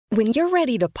When you're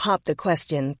ready to pop the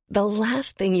question, the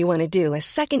last thing you want to do is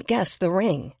second-guess the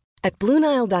ring. At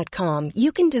BlueNile.com,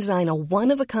 you can design a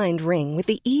one-of-a-kind ring with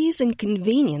the ease and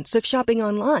convenience of shopping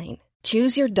online.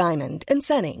 Choose your diamond and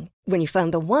setting. When you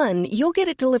find the one, you'll get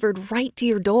it delivered right to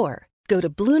your door. Go to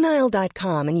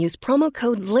BlueNile.com and use promo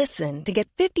code LISTEN to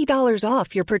get $50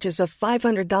 off your purchase of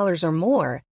 $500 or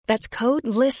more. That's code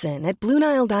LISTEN at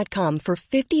BlueNile.com for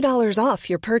 $50 off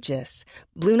your purchase.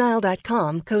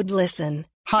 BlueNile.com, code LISTEN.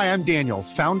 Hi, I'm Daniel,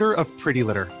 founder of Pretty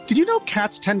Litter. Did you know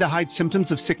cats tend to hide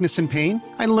symptoms of sickness and pain?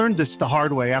 I learned this the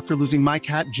hard way after losing my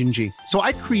cat, Gingy. So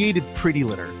I created Pretty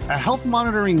Litter, a health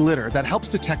monitoring litter that helps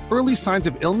detect early signs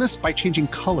of illness by changing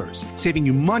colors, saving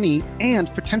you money and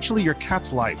potentially your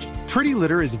cat's life. Pretty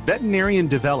Litter is veterinarian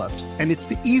developed, and it's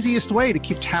the easiest way to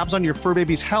keep tabs on your fur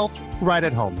baby's health right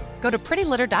at home. Go to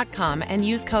prettylitter.com and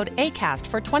use code ACAST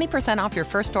for 20% off your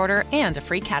first order and a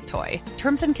free cat toy.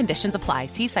 Terms and conditions apply.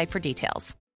 See site for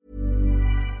details.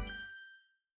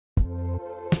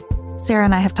 Sarah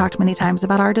and I have talked many times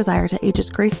about our desire to age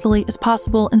as gracefully as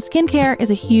possible, and skincare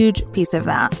is a huge piece of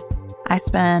that. I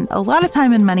spend a lot of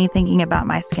time and money thinking about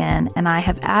my skin, and I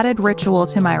have added Ritual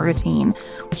to my routine,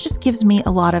 which just gives me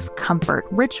a lot of comfort.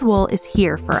 Ritual is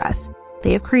here for us.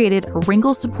 They have created a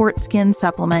wrinkle support skin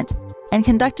supplement and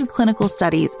conducted clinical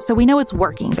studies, so we know it's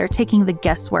working. They're taking the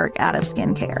guesswork out of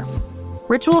skincare.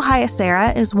 Ritual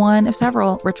Hyacera is one of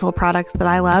several Ritual products that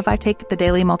I love. I take the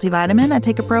daily multivitamin, I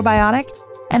take a probiotic,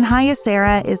 and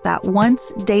Hyacera is that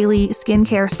once daily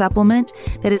skincare supplement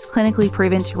that is clinically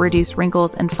proven to reduce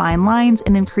wrinkles and fine lines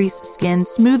and increase skin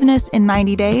smoothness in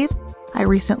 90 days. I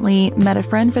recently met a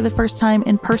friend for the first time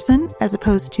in person as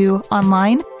opposed to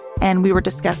online, and we were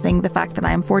discussing the fact that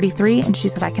I am 43, and she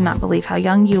said, "I cannot believe how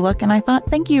young you look." And I thought,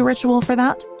 thank you, Ritual, for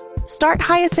that. Start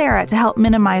Hyacera to help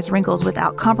minimize wrinkles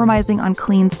without compromising on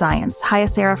clean science.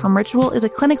 Hyacera from Ritual is a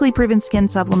clinically proven skin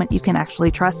supplement you can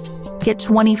actually trust. Get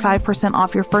 25%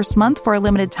 off your first month for a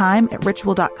limited time at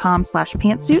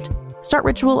ritual.com/pantsuit. Start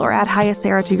Ritual or add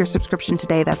Hyacera to your subscription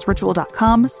today. That's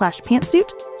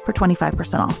ritual.com/pantsuit for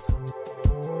 25% off.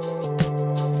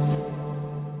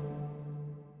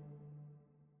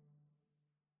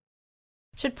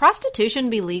 Should prostitution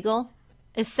be legal?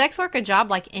 Is sex work a job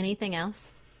like anything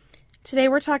else? Today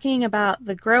we're talking about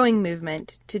the growing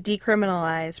movement to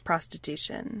decriminalize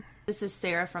prostitution. This is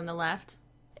Sarah from the left.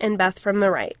 And Beth from the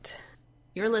right.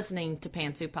 You're listening to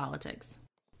Pantsuit Politics.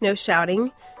 No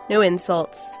shouting, no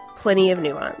insults, plenty of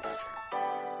nuance.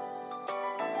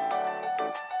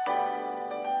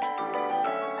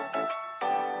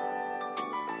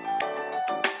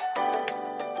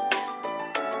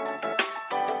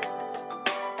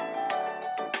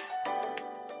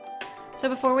 So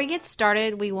before we get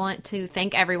started, we want to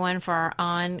thank everyone for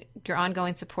your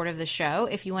ongoing support of the show.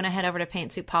 If you want to head over to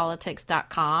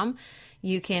pantsuitpolitics.com,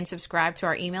 you can subscribe to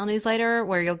our email newsletter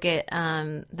where you'll get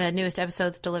the newest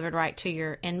episodes delivered right to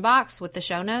your inbox with the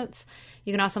show notes.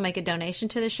 You can also make a donation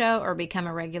to the show or become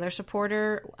a regular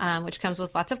supporter, which comes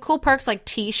with lots of cool perks like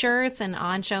t-shirts and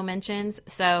on-show mentions.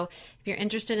 So if you're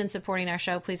interested in supporting our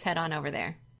show, please head on over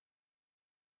there.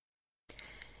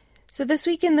 So this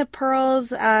week in the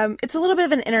Pearls, it's a little bit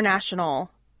of an international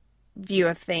view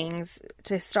of things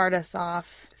to start us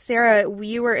off. Sarah,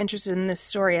 you were interested in this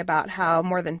story about how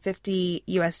more than 50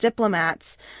 U.S.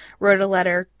 diplomats wrote a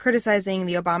letter criticizing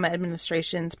the Obama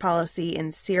administration's policy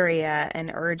in Syria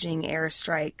and urging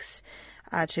airstrikes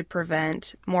to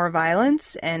prevent more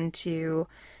violence and to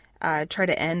try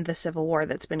to end the civil war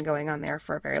that's been going on there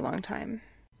for a very long time.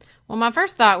 Well, my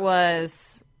first thought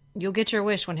was, you'll get your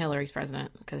wish when Hillary's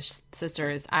president, because sister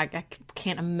is, I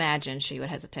can't imagine she would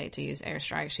hesitate to use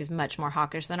airstrikes. She's much more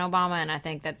hawkish than Obama, and I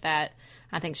think I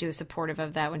think she was supportive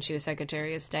of that when she was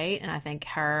Secretary of State, and I think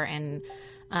her and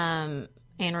Anne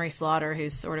Marie Slaughter,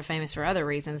 who's sort of famous for other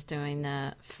reasons doing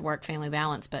the work-family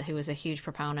balance, but who was a huge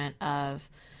proponent of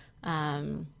at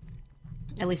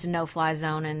least a no-fly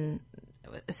zone in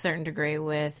a certain degree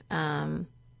with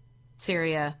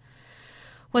Syria,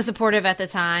 was supportive at the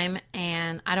time,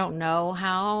 and I don't know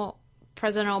how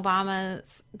President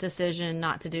Obama's decision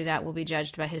not to do that will be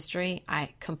judged by history.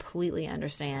 I completely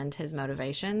understand his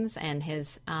motivations and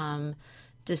his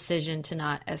decision to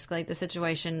not escalate the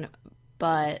situation,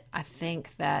 but I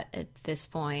think that at this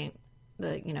point,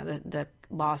 the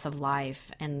loss of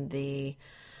life and the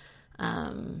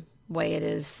way it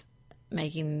is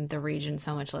making the region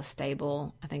so much less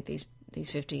stable, I think these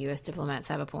 50 U.S. diplomats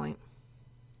have a point.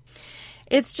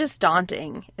 It's just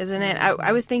daunting, isn't it?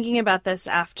 I was thinking about this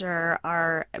after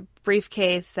our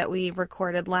briefcase that we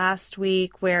recorded last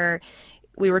week, where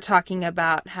we were talking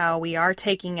about how we are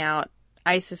taking out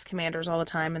ISIS commanders all the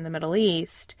time in the Middle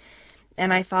East.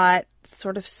 And I thought,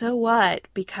 sort of, so what?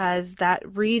 Because that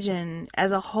region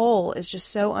as a whole is just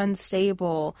so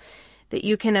unstable that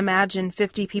you can imagine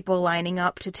 50 people lining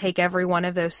up to take every one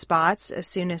of those spots as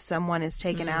soon as someone is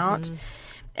taken out.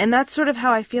 And that's sort of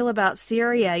how I feel about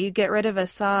Syria. You get rid of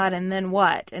Assad and then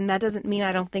what? And that doesn't mean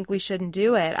I don't think we shouldn't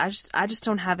do it. I just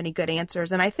don't have any good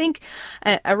answers. And I think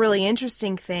a really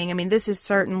interesting thing, I mean, this is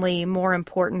certainly more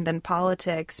important than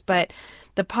politics, but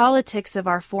the politics of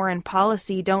our foreign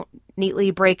policy don't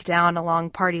neatly break down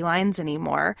along party lines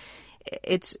anymore.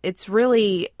 It's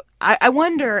really, I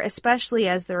wonder, especially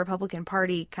as the Republican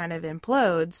Party kind of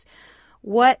implodes,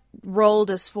 what role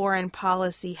does foreign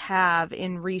policy have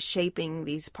in reshaping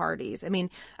these parties? I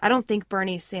mean, I don't think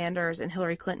Bernie Sanders and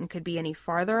Hillary Clinton could be any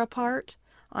farther apart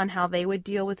on how they would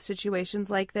deal with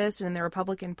situations like this. And in the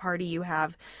Republican Party, you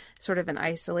have sort of an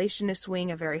isolationist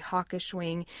wing, a very hawkish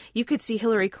wing. You could see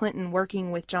Hillary Clinton working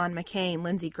with John McCain,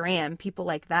 Lindsey Graham, people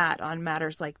like that on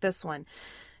matters like this one.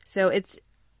 So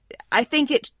I think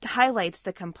it highlights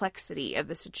the complexity of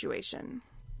the situation.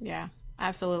 Yeah.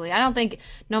 Absolutely. I don't think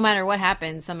no matter what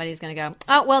happens, somebody's going to go,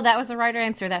 oh, well, that was the right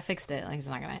answer. That fixed it. Like, it's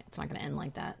not going to end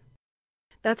like that.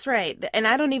 That's right. And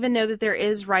I don't even know that there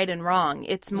is right and wrong.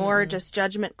 It's more just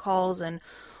judgment calls and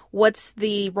what's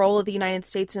the role of the United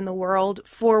States in the world?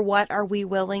 For what are we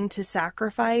willing to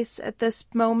sacrifice at this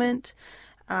moment?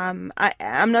 I'm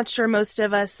not sure most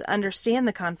of us understand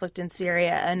the conflict in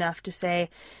Syria enough to say,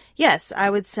 yes,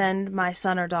 I would send my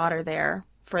son or daughter there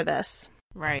for this.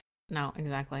 Right. No,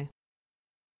 exactly.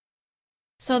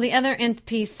 So the other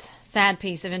sad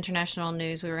piece of international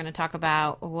news we were going to talk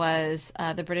about was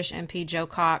the British MP Jo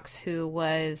Cox, who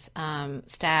was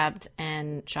stabbed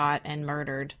and shot and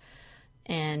murdered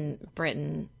in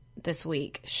Britain this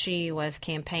week. She was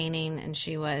campaigning, and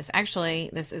she was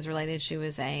actually, this is related, she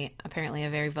was apparently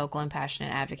a very vocal and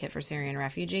passionate advocate for Syrian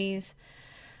refugees.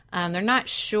 They're not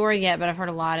sure yet, but I've heard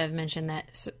a lot of mention that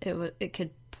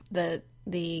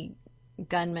the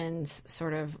gunman's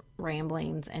sort of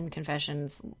ramblings and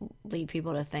confessions lead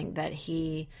people to think that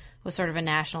he was sort of a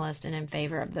nationalist and in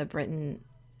favor of Britain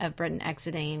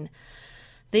exiting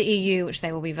the EU, which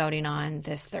they will be voting on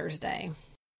this Thursday.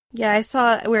 Yeah, I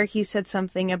saw where he said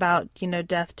something about,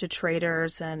 death to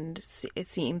traitors, and it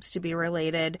seems to be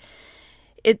related.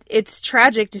 It's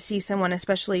tragic to see someone,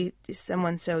 especially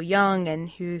someone so young and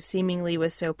who seemingly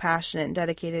was so passionate and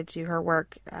dedicated to her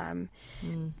work,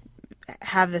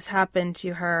 have this happen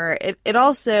to her. It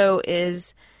also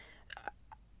is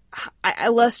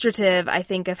illustrative, I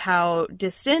think, of how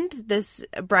distant this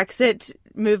Brexit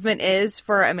movement is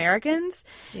for Americans.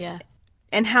 Yeah.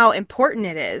 And how important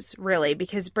it is, really,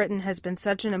 because Britain has been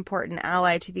such an important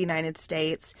ally to the United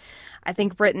States. I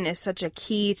think Britain is such a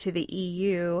key to the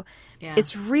EU. Yeah.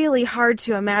 It's really hard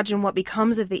to imagine what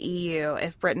becomes of the EU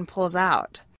if Britain pulls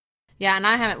out. Yeah, and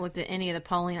I haven't looked at any of the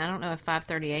polling. I don't know if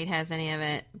 538 has any of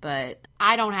it, but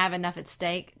I don't have enough at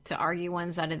stake to argue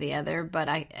one side or the other. But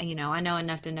I know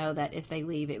enough to know that if they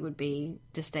leave, it would be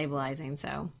destabilizing.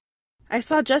 So I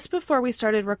saw just before we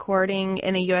started recording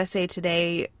in a USA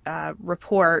Today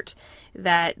report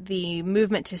that the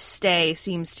movement to stay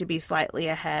seems to be slightly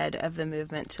ahead of the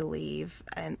movement to leave.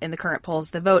 And in the current polls,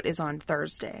 the vote is on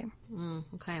Thursday.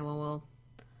 Okay, well,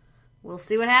 we'll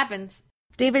see what happens.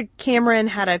 David Cameron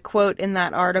had a quote in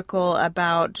that article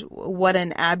about what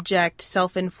an abject,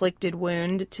 self-inflicted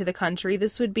wound to the country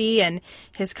this would be, and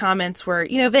his comments were,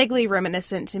 vaguely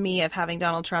reminiscent to me of having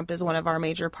Donald Trump as one of our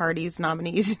major party's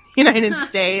nominees in the United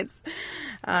States.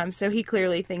 So he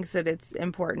clearly thinks that it's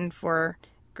important for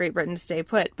Great Britain to stay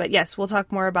put. But yes, we'll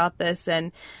talk more about this,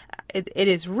 and it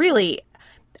is really...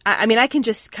 I can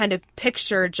just kind of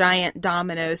picture giant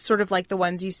dominoes, sort of like the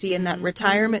ones you see in that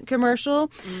retirement commercial,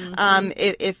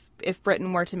 if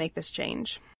Britain were to make this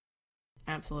change.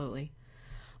 Absolutely.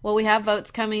 Well, we have votes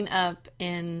coming up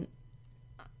in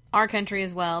our country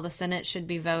as well. The Senate should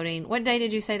be voting. What day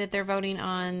did you say that they're voting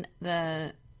on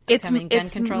the upcoming gun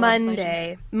control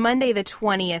legislation? Monday the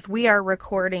 20th. We are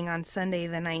recording on Sunday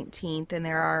the 19th, and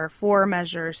there are 4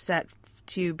 measures set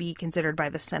to be considered by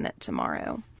the Senate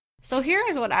tomorrow. So here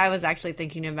is what I was actually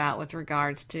thinking about with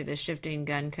regards to the shifting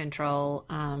gun control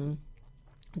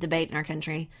debate in our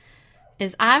country,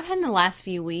 is I've had in the last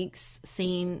few weeks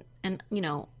seen, and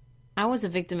I was a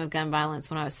victim of gun violence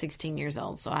when I was 16 years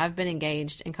old, so I've been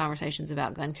engaged in conversations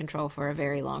about gun control for a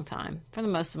very long time, for the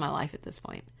most of my life at this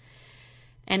point.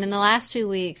 And in the last 2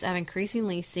 weeks, I've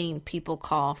increasingly seen people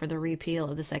call for the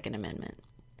repeal of the Second Amendment.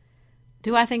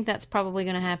 Do I think that's probably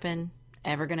going to happen?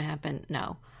 Ever going to happen?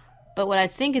 No. But what I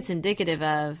think it's indicative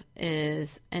of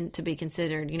is, and to be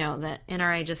considered, the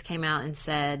NRA just came out and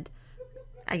said,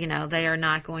 they are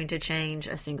not going to change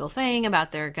a single thing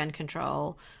about their gun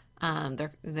control,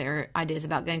 their ideas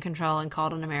about gun control, and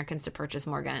called on Americans to purchase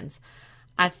more guns.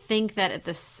 I think that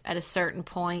at a certain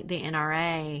point, the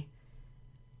NRA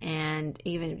and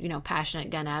even, passionate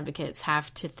gun advocates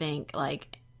have to think,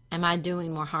 like, am I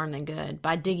doing more harm than good?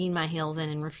 By digging my heels in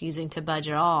and refusing to budge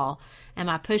at all, am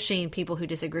I pushing people who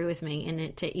disagree with me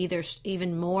into either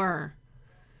even more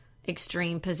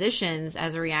extreme positions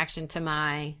as a reaction to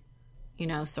my,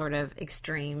 sort of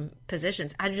extreme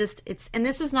positions? And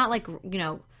this is not like,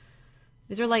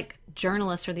 these are like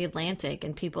journalists for The Atlantic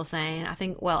and people saying, I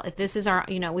think, well, if this is our,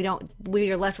 we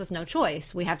are left with no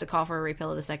choice. We have to call for a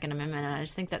repeal of the Second Amendment. And I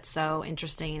just think that's so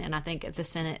interesting. And I think if the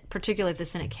Senate, particularly if the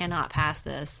Senate cannot pass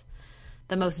this,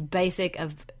 the most basic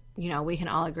of, we can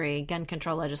all agree, gun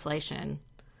control legislation,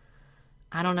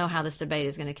 I don't know how this debate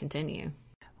is going to continue.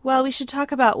 Well, we should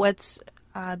talk about what's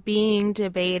being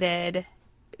debated.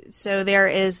 So there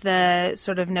is the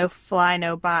sort of no fly,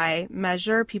 no buy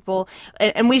measure. People,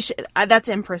 and we should, that's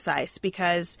imprecise,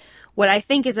 because what I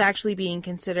think is actually being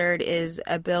considered is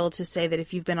a bill to say that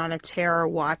if you've been on a terror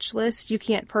watch list, you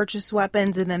can't purchase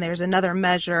weapons. And then there's another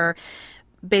measure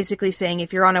basically saying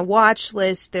if you're on a watch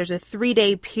list, there's a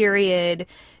 3-day period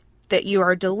that you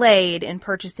are delayed in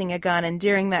purchasing a gun, and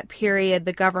during that period,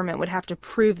 the government would have to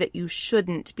prove that you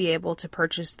shouldn't be able to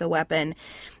purchase the weapon,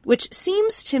 which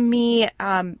seems to me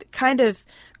kind of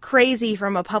crazy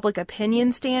from a public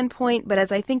opinion standpoint. But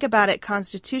as I think about it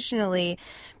constitutionally,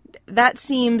 that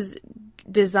seems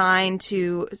designed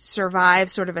to survive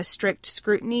sort of a strict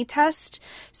scrutiny test.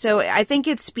 So I think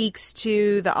it speaks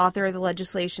to the author of the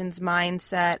legislation's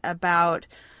mindset about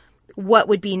what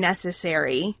would be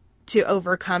necessary to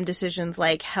overcome decisions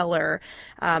like Heller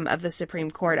of the Supreme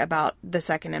Court about the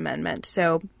Second Amendment.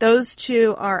 So those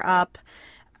two are up.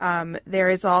 There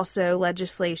is also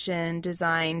legislation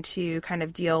designed to kind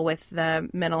of deal with the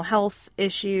mental health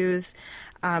issues.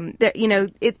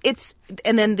 It's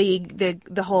and then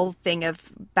the whole thing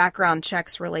of background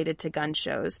checks related to gun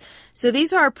shows. So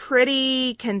these are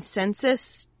pretty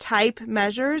consensus type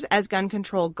measures as gun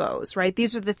control goes, right?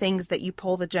 These are the things that you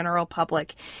poll the general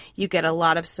public, you get a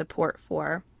lot of support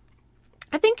for.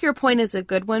 I think your point is a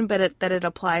good one, but that it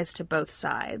applies to both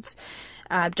sides.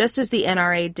 Just as the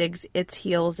NRA digs its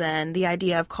heels in, the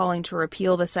idea of calling to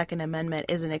repeal the Second Amendment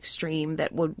is an extreme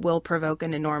that will provoke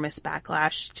an enormous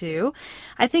backlash too.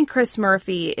 I think Chris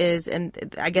Murphy is,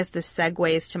 and I guess this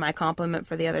segues to my compliment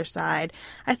for the other side,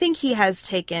 I think he has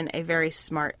taken a very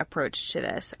smart approach to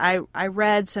this. I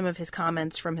read some of his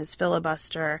comments from his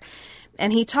filibuster,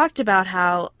 and he talked about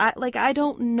how, I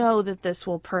don't know that this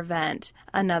will prevent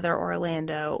another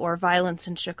Orlando or violence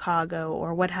in Chicago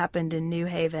or what happened in New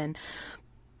Haven,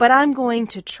 but I'm going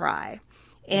to try.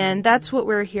 And that's what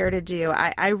we're here to do.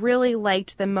 I really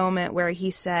liked the moment where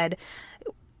he said,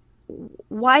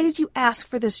 why did you ask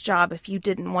for this job if you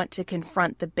didn't want to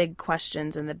confront the big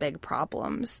questions and the big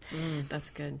problems? That's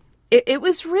good. It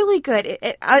was really good.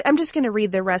 I'm just going to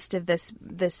read the rest of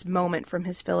this moment from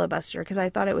his filibuster because I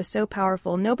thought it was so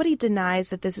powerful. Nobody denies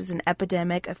that this is an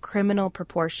epidemic of criminal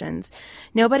proportions.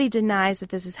 Nobody denies that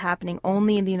this is happening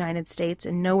only in the United States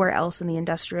and nowhere else in the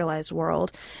industrialized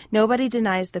world. Nobody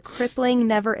denies the crippling,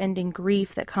 never-ending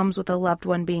grief that comes with a loved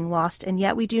one being lost, and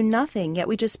yet we do nothing. Yet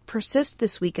we just persist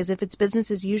this week as if it's business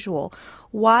as usual.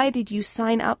 Why did you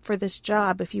sign up for this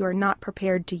job if you are not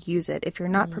prepared to use it, if you're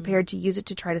not prepared to use it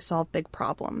to try to solve big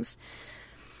problems?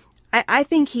 I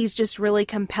think he's just really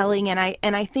compelling, and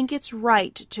I think it's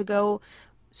right to go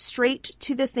straight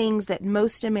to the things that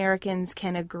most Americans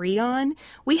can agree on.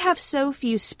 We have so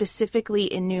few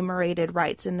specifically enumerated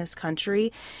rights in this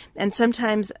country, and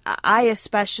sometimes I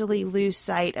especially lose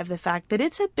sight of the fact that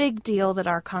it's a big deal that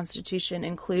our Constitution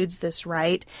includes this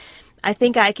right. I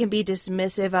think I can be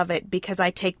dismissive of it because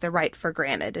I take the right for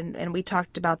granted. And we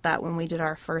talked about that when we did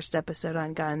our first episode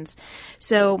on guns.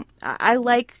 So I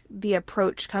like the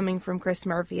approach coming from Chris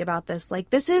Murphy about this. Like,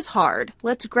 this is hard.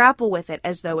 Let's grapple with it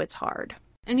as though it's hard.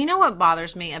 And you know what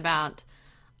bothers me about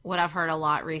what I've heard a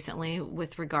lot recently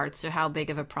with regards to how big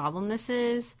of a problem this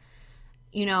is?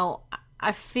 You know,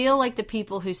 I feel like the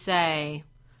people who say,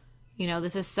 you know,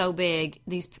 this is so big,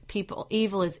 these people,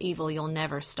 evil is evil, you'll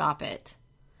never stop it.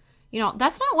 You know,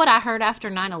 that's not what I heard after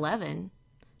 9/11.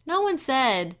 No one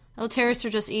said, oh, terrorists are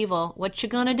just evil. What you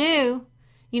gonna do?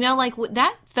 You know, like,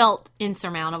 that felt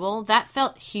insurmountable. That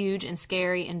felt huge and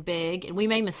scary and big. And we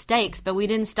made mistakes, but we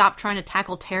didn't stop trying to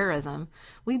tackle terrorism.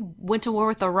 We went to war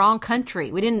with the wrong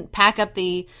country. We didn't pack up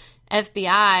the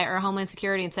FBI or Homeland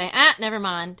Security and say, never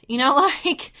mind. You know,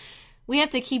 like, we have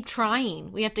to keep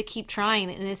trying. We have to keep trying.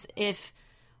 And if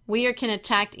we can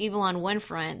attack evil on one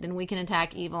front, then we can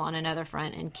attack evil on another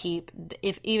front and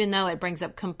even though it brings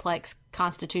up complex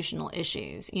constitutional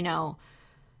issues, you know,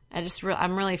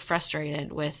 I'm really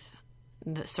frustrated with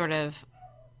the sort of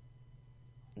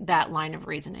that line of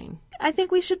reasoning. I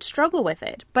think we should struggle with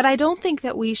it, but I don't think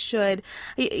that we should,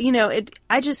 you know,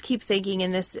 I just keep thinking,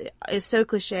 and this is so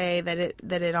cliche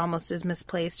that it almost is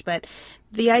misplaced, but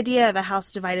the idea of a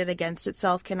house divided against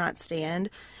itself cannot stand.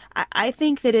 I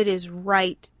think that it is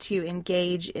right to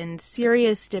engage in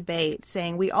serious debate,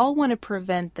 saying we all want to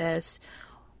prevent this.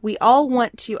 We all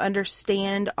want to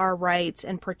understand our rights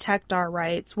and protect our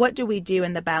rights. What do we do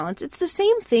in the balance? It's the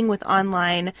same thing with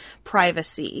online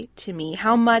privacy to me.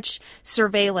 How much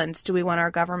surveillance do we want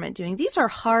our government doing? These are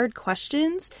hard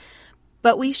questions,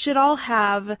 but we should all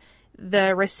have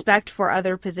the respect for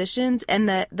other positions and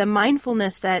the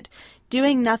mindfulness that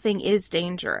doing nothing is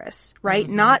dangerous, right?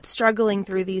 Mm-hmm. Not struggling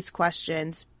through these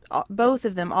questions, both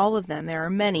of them, all of them, there are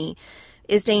many,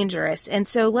 is dangerous. And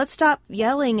so let's stop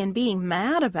yelling and being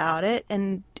mad about it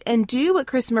and do what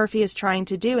Chris Murphy is trying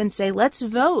to do and say, let's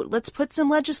vote. Let's put some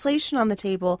legislation on the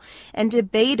table and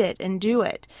debate it and do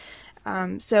it.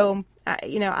 I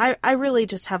really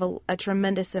just have a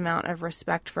tremendous amount of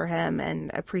respect for him and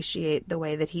appreciate the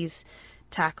way that he's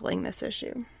tackling this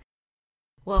issue.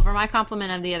 Well, for my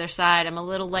compliment of the other side, I'm a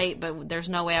little late, but there's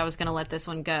no way I was going to let this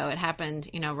one go. It happened,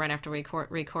 you know, right after we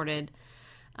recorded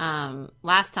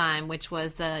last time, which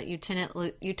was the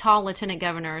Utah Lieutenant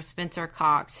Governor Spencer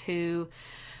Cox, who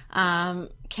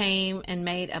came and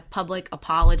made a public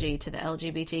apology to the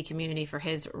LGBT community for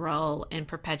his role in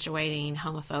perpetuating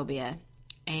homophobia.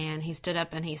 And he stood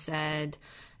up and he said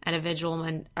at a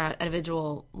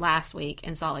vigil last week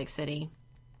in Salt Lake City,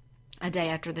 a day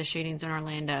after the shootings in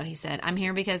Orlando, he said, "I'm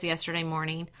here because yesterday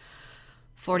morning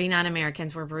 49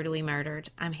 Americans were brutally murdered.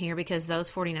 I'm here because those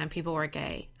 49 people were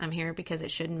gay. I'm here because it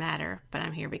shouldn't matter, but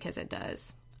I'm here because it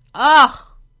does."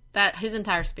 Oh, that his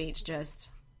entire speech just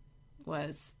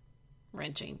was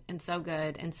wrenching and so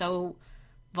good and so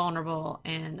vulnerable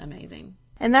and amazing.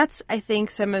 And that's, I think,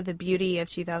 some of the beauty of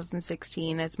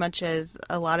 2016, as much as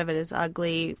a lot of it is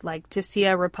ugly. Like, to see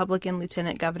a Republican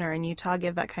lieutenant governor in Utah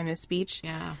give that kind of speech,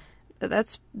 yeah,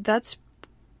 that's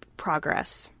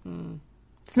progress.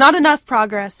 It's not enough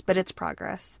progress, but it's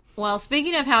progress. Well,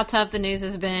 speaking of how tough the news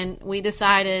has been, we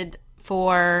decided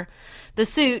for the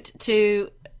suit to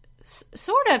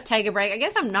sort of take a break. I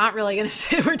guess I'm not really going to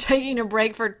say we're taking a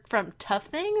break from tough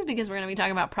things, because we're going to be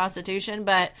talking about prostitution,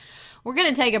 but we're going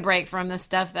to take a break from the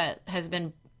stuff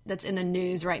that's in the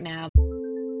news right now.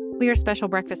 We are special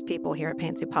breakfast people here at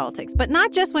Pantsuit Politics, but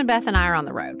not just when Beth and I are on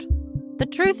the road. The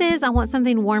truth is, I want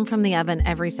something warm from the oven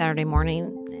every Saturday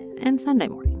morning and Sunday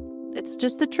morning. It's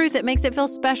just the truth. It makes it feel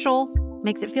special,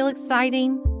 makes it feel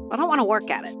exciting. I don't want to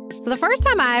work at it. So the first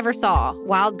time I ever saw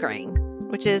Wild Grain,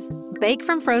 which is bake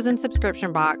from frozen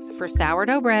subscription box for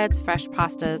sourdough breads, fresh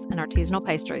pastas, and artisanal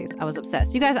pastries, I was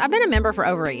obsessed. You guys, I've been a member for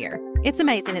over a year. It's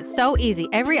amazing. It's so easy.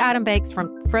 Every item bakes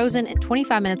from frozen in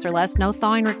 25 minutes or less, no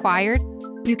thawing required.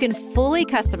 You can fully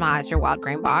customize your Wild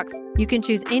Grain box. You can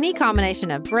choose any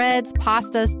combination of breads,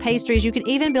 pastas, pastries. You can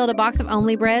even build a box of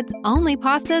only breads, only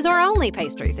pastas, or only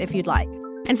pastries if you'd like.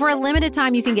 And for a limited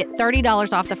time, you can get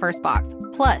 $30 off the first box,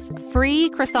 plus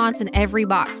free croissants in every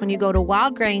box when you go to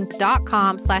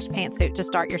wildgrain.com/pantsuit to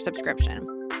start your subscription.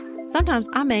 Sometimes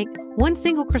I make one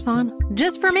single croissant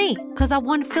just for me because I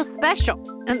want to feel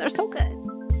special, and they're so good.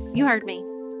 You heard me.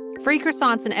 Free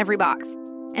croissants in every box,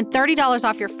 and $30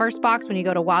 off your first box when you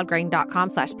go to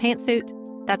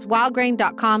wildgrain.com/pantsuit. That's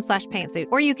wildgrain.com/pantsuit,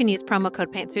 or you can use promo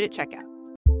code pantsuit at checkout.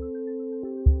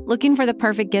 Looking for the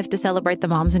perfect gift to celebrate the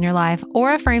moms in your life?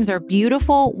 Aura frames are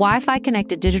beautiful, Wi-Fi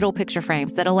connected digital picture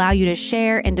frames that allow you to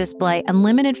share and display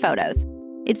unlimited photos.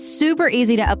 It's super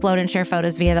easy to upload and share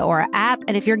photos via the Aura app,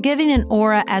 and if you're giving an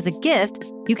Aura as a gift,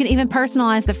 you can even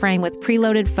personalize the frame with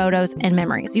preloaded photos and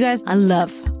memories. You guys, I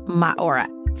love my Aura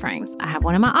frames. I have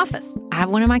one in my office. I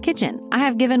have one in my kitchen. I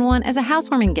have given one as a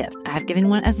housewarming gift. I have given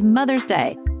one as Mother's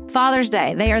Day, Father's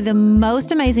Day. They are the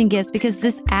most amazing gifts because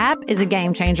this app is a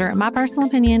game changer, in my personal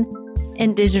opinion,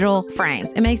 in digital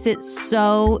frames. It makes it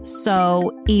so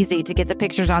easy to get the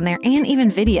pictures on there and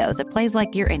even videos. It plays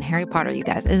like you're in Harry Potter, you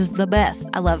guys. It is the best.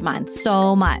 I love mine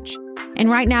so much. And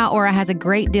right now, Aura has a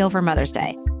great deal for Mother's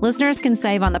Day. Listeners can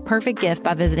save on the perfect gift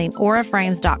by visiting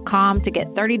auraframes.com to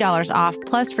get $30 off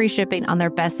plus free shipping on their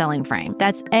best-selling frame.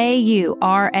 That's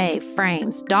AURA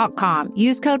frames.com.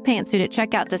 Use code PANTSUIT at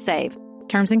checkout to save.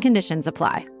 Terms and conditions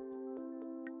apply.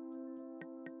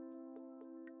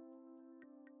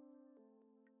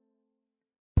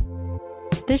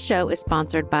 This show is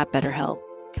sponsored by BetterHelp.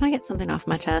 Can I get something off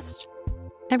my chest?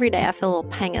 Every day I feel a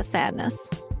little pang of sadness.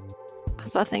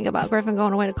 because I think about Griffin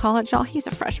going away to college. Y'all, he's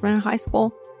a freshman in high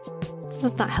school. This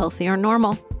is not healthy or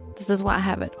normal. This is why I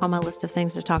have it on my list of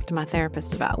things to talk to my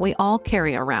therapist about. We all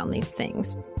carry around these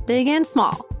things, big and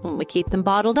small. When we keep them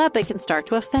bottled up, it can start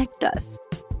to affect us.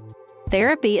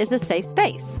 Therapy is a safe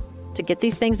space to get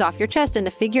these things off your chest and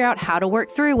to figure out how to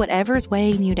work through whatever is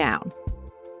weighing you down.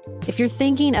 If you're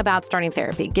thinking about starting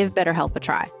therapy, give BetterHelp a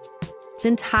try. It's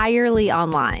entirely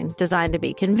online, designed to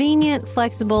be convenient,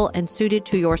 flexible, and suited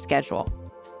to your schedule.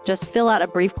 Just fill out a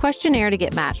brief questionnaire to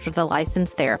get matched with a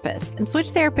licensed therapist and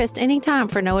switch therapists anytime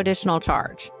for no additional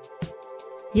charge.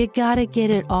 You gotta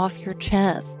get it off your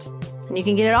chest. And you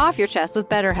can get it off your chest with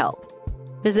BetterHelp.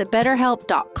 Visit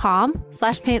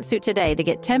BetterHelp.com/pantsuit today to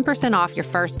get 10% off your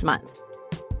first month.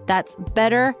 That's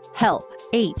BetterHelp,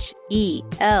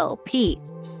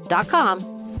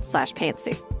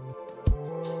 HELP.com/pantsuit.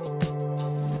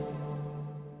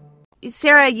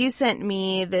 Sarah, you sent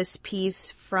me this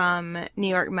piece from New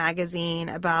York Magazine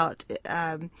about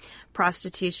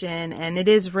prostitution, and it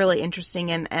is really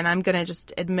interesting, and I'm going to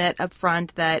just admit up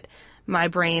front that my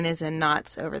brain is in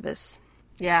knots over this.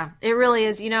 Yeah, it really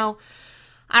is. You know,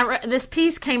 this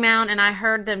piece came out, and I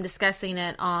heard them discussing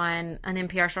it on an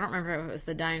NPR show. I don't remember if it was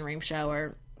the Dining Room Show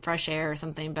or Fresh Air or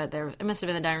something, but it must have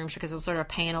been the Dining Room Show because it was sort of a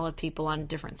panel of people on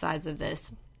different sides of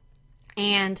this.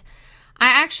 And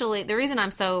the reason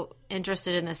I'm so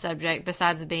interested in this subject,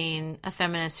 besides being a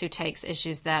feminist who takes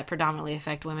issues that predominantly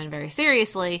affect women very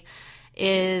seriously,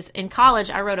 is in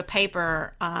college I wrote a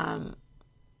paper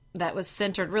that was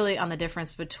centered really on the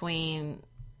difference between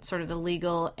sort of the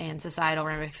legal and societal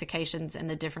ramifications and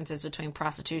the differences between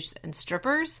prostitutes and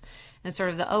strippers and sort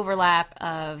of the overlap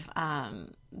of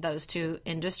those two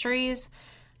industries.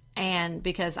 And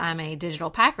because I'm a digital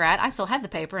pack rat, I still had the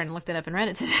paper and looked it up and read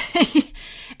it today.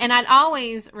 And I'd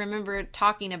always remembered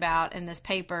talking about in this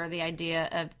paper the idea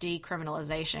of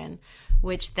decriminalization,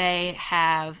 which they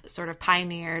have sort of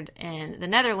pioneered in the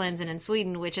Netherlands and in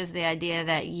Sweden, which is the idea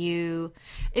that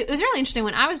it was really interesting.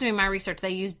 When I was doing my research,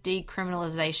 they used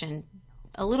decriminalization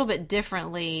a little bit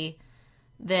differently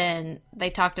than they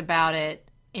talked about it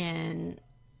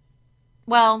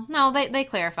they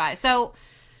clarify. So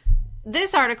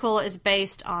this article is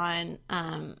based on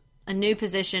a new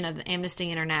position of the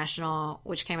Amnesty International,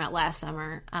 which came out last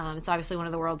summer. It's obviously one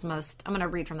of the world's most... I'm going to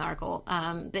read from the article.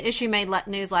 The issue made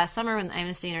news last summer when the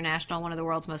Amnesty International, one of the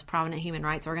world's most prominent human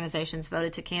rights organizations,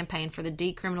 voted to campaign for the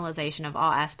decriminalization of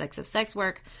all aspects of sex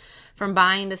work, from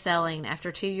buying to selling.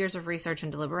 After 2 years of research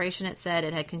and deliberation, it said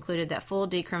it had concluded that full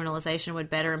decriminalization would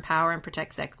better empower and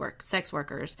protect sex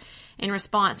workers. In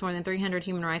response, more than 300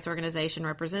 human rights organization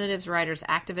representatives, writers,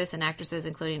 activists, and actresses,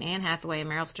 including Anne Hathaway and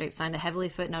Meryl Streep, signed a heavily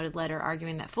footnoted letter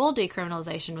arguing that full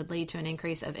decriminalization would lead to an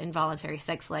increase of involuntary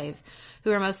sex slaves,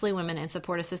 who are mostly women, and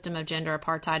support a system of gender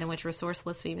apartheid in which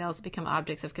resourceless females become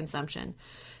objects of consumption.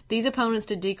 These opponents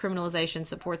to decriminalization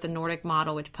support the Nordic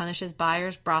model, which punishes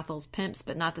buyers, brothels, pimps,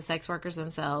 but not the sex workers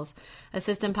themselves, a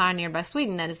system pioneered by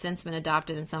Sweden that has since been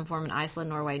adopted in some form in Iceland,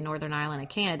 Norway, Northern Ireland, and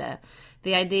Canada.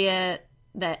 The idea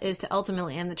that is to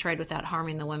ultimately end the trade without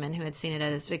harming the women who had seen it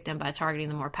as victim by targeting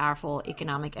the more powerful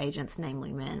economic agents,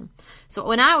 namely men. So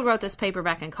when I wrote this paper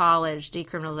back in college,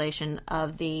 decriminalization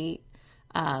of the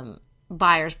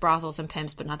buyers, brothels, and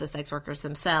pimps, but not the sex workers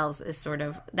themselves, is sort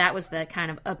of, that was the kind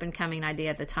of up-and-coming idea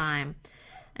at the time.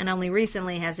 And only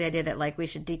recently has the idea that, like, we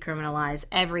should decriminalize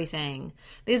everything.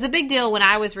 Because the big deal when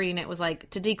I was reading it was, like,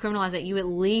 to decriminalize it, you at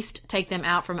least take them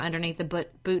out from underneath the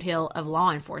boot heel of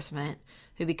law enforcement,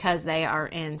 who, because they are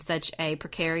in such a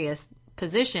precarious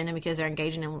position and because they're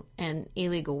engaging in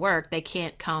illegal work, they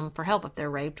can't come for help if they're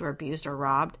raped or abused or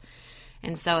robbed.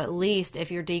 And so at least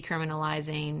if you're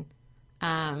decriminalizing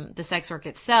the sex work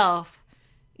itself,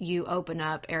 you open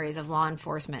up areas of law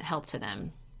enforcement help to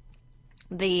them.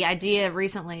 The idea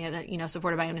recently that,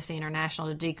 supported by Amnesty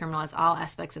International, to decriminalize all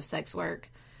aspects of sex work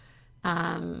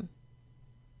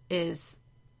is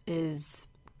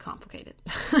complicated.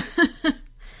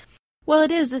 Well,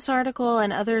 it is. This article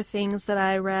and other things that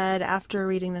I read after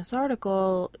reading this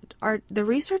article, the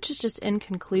research is just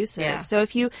inconclusive. Yeah. So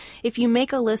if you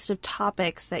make a list of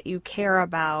topics that you care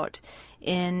about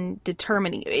in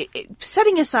determining,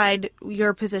 setting aside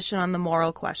your position on the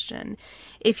moral question,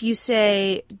 if you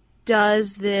say,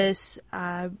 does this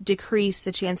decrease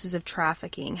the chances of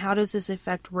trafficking? How does this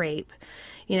affect rape?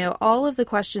 All of the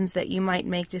questions that you might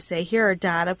make to say, here are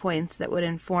data points that would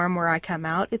inform where I come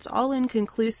out, it's all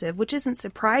inconclusive, which isn't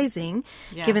surprising,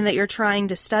 given that you're trying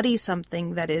to study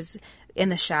something that is in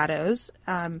the shadows.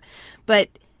 But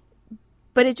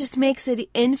but it just makes it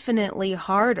infinitely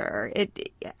harder.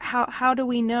 How do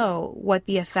we know what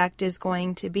the effect is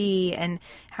going to be, and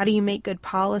how do you make good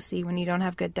policy when you don't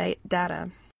have good data?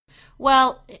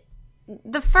 Well,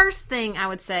 the first thing I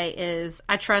would say is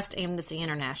I trust Amnesty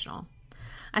International.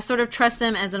 I sort of trust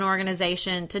them as an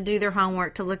organization to do their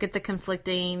homework, to look at the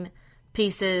conflicting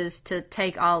pieces, to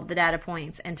take all the data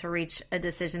points, and to reach a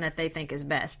decision that they think is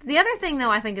best. The other thing,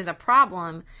 though, I think is a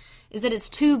problem is that it's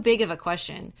too big of a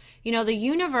question. You know, the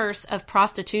universe of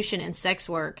prostitution and sex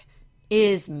work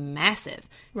is massive.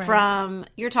 Right.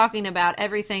 You're talking about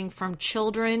everything from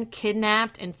children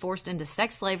kidnapped and forced into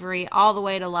sex slavery all the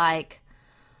way to, like,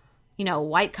 you know,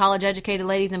 white college-educated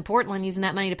ladies in Portland using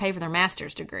that money to pay for their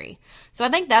master's degree. So I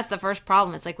think that's the first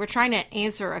problem. It's like we're trying to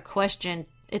answer a question.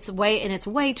 It's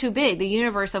way too big. The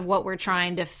universe of what we're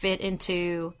trying to fit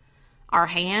into our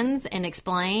hands and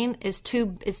explain is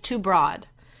too broad.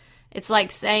 It's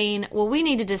like saying, well, we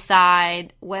need to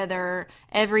decide whether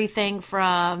everything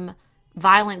from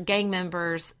violent gang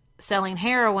members selling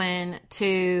heroin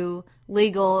to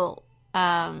legal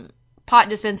pot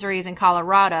dispensaries in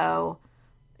Colorado,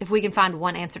 if we can find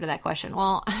one answer to that question.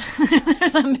 Well,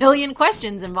 there's a million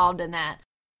questions involved in that.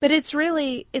 But it's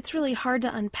really hard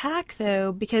to unpack,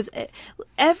 though, because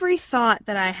every thought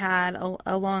that I had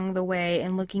along the way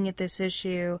in looking at this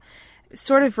issue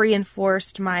sort of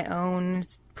reinforced my own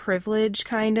privilege,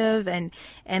 kind of, and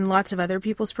lots of other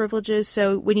people's privileges.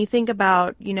 So when you think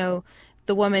about, you know,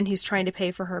 the woman who's trying to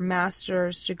pay for her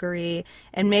master's degree,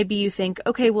 and maybe you think,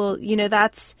 okay, well, you know,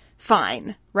 that's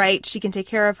fine, right? She can take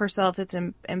care of herself. It's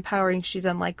empowering. She's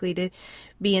unlikely to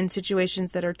be in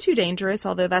situations that are too dangerous,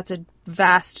 although that's a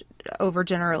vast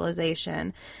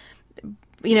overgeneralization.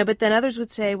 You know, but then others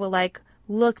would say, well, like,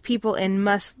 look, people in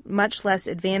much less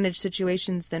advantaged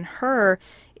situations than her,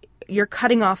 you're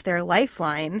cutting off their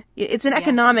lifeline. It's an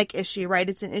economic issue, right?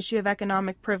 It's an issue of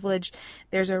economic privilege.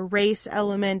 There's a race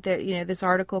element that, you know, this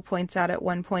article points out at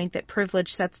one point that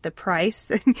privilege sets the price.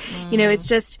 You know, it's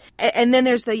just, and then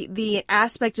there's the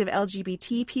aspect of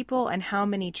LGBT people and how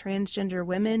many transgender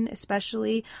women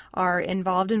especially are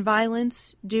involved in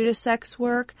violence due to sex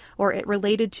work or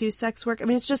related to sex work. I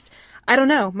mean, it's just, I don't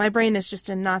know. My brain is just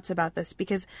in knots about this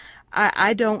because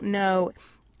I don't know.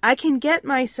 I can get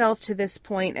myself to this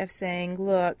point of saying,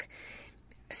 look,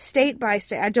 state by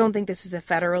state, I don't think this is a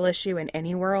federal issue in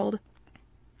any world.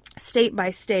 State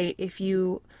by state, if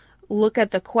you look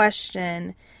at the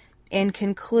question and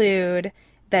conclude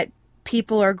that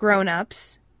people are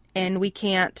grown-ups and we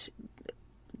can't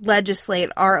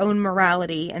legislate our own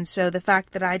morality, and so the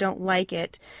fact that I don't like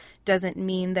it doesn't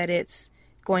mean that it's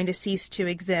going to cease to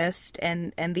exist,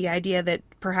 and the idea that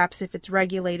perhaps if it's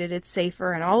regulated, it's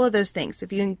safer, and all of those things.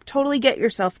 If you can totally get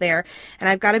yourself there, and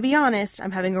I've got to be honest,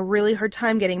 I'm having a really hard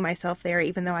time getting myself there,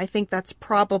 even though I think that's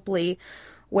probably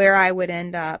where I would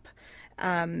end up.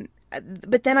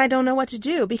 But then I don't know what to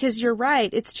do, because you're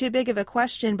right, it's too big of a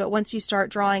question, but once you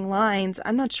start drawing lines,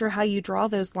 I'm not sure how you draw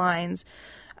those lines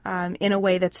in a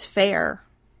way that's fair.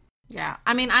 Yeah,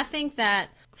 I mean, I think that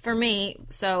for me,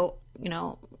 so, you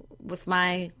know,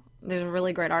 there's a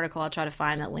really great article I'll try to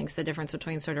find that links the difference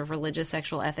between sort of religious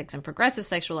sexual ethics and progressive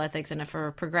sexual ethics. And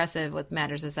for progressive, what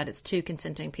matters is that it's two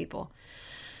consenting people.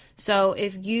 So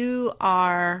if you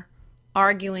are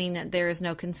arguing that there is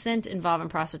no consent involved in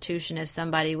prostitution, if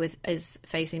somebody is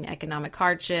facing economic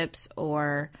hardships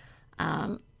or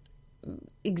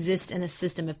exist in a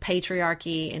system of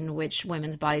patriarchy in which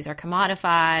women's bodies are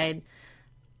commodified,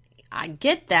 I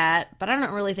get that, but I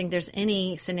don't really think there's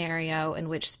any scenario in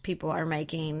which people are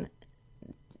making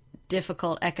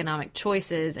difficult economic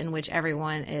choices in which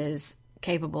everyone is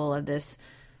capable of this,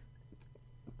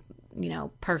 you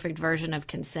know, perfect version of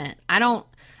consent. I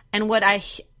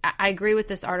agree with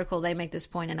this article. They make this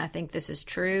point, and I think this is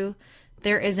true.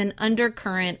 There is an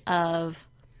undercurrent of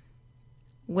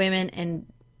women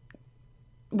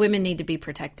need to be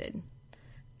protected.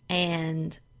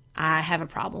 And I have a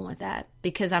problem with that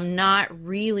because I'm not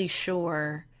really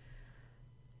sure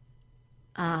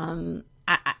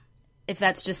if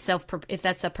that's just if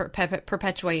that's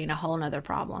perpetuating a whole nother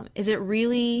problem. Is it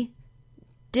really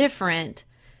different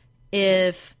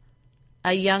if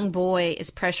a young boy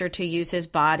is pressured to use his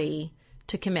body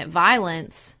to commit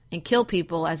violence and kill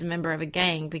people as a member of a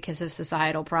gang because of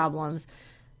societal problems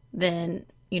than,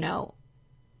 you know,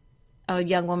 a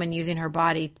young woman using her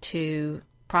body to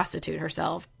prostitute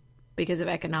herself because of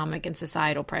economic and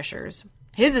societal pressures?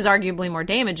 His is arguably more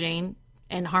damaging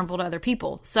and harmful to other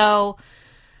people. So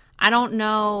I don't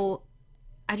know.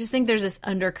 I just think there's this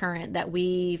undercurrent that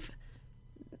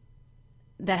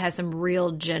has some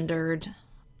real gendered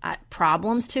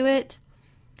problems to it.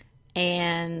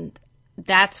 And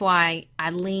that's why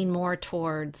I lean more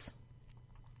towards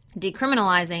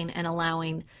decriminalizing and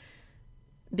allowing,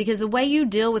 because the way you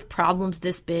deal with problems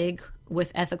this big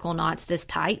with ethical knots this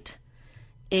tight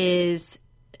is,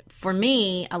 for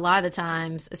me, a lot of the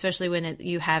times, especially when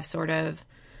you have sort of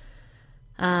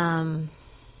a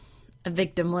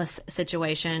victimless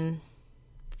situation,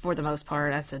 for the most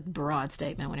part, that's a broad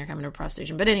statement when you're coming to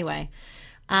prostitution. But anyway,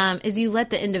 is you let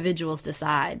the individuals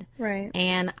decide. Right.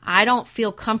 And I don't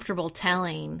feel comfortable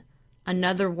telling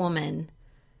another woman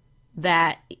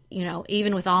that, you know,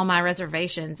 even with all my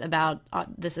reservations about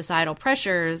the societal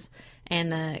pressures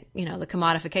and the, you know, the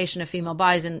commodification of female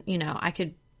bodies, and, you know, I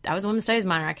was a women's studies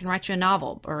minor, I can write you a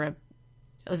novel or a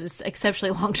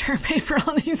exceptionally long-term paper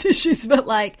on these issues, but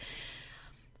like,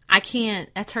 I can't,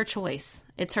 that's her choice.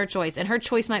 It's her choice. And her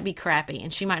choice might be crappy,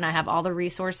 and she might not have all the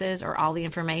resources or all the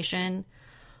information,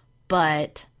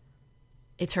 but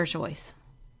it's her choice.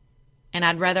 And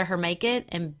I'd rather her make it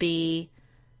and be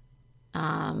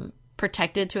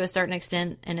protected to a certain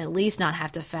extent, and at least not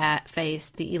have to face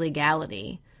the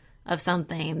illegality of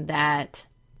something that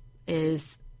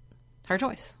is her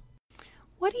choice.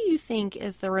 What do you think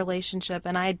is the relationship?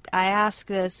 And I ask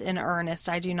this in earnest.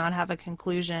 I do not have a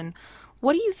conclusion.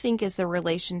 What do you think is the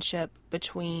relationship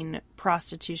between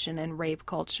prostitution and rape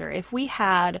culture? If we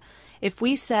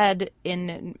said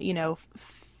in, you know,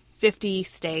 50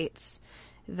 states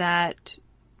that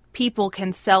people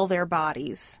can sell their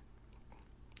bodies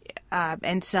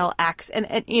and sell acts,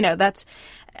 and you know, that's,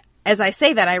 as I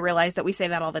say that, I realize that we say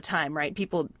that all the time, right?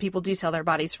 People do sell their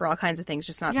bodies for all kinds of things,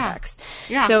 just not sex.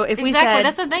 Yeah. So if we said,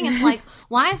 that's the thing. It's like,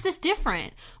 why is this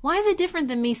different? Why is it different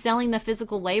than me selling the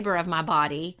physical labor of my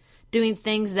body, doing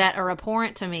things that are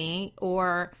abhorrent to me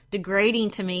or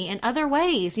degrading to me in other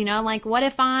ways? You know, like, what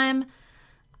if I'm,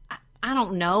 I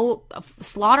don't know,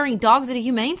 slaughtering dogs at a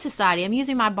humane society? I'm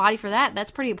using my body for that.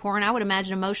 That's pretty abhorrent. I would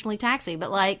imagine emotionally taxing.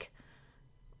 But like,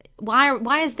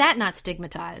 why is that not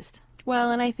stigmatized?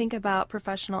 Well, and I think about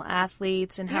professional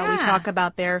athletes and how we talk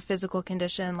about their physical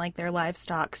condition, like their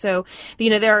livestock. So,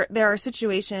 you know, there are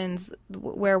situations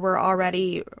where we're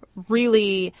already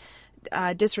really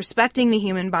disrespecting the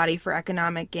human body for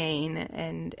economic gain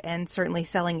and certainly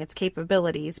selling its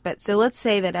capabilities. But so let's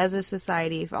say that as a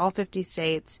society, if all 50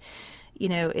 states, you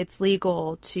know, it's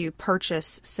legal to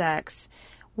purchase sex,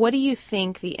 what do you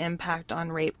think the impact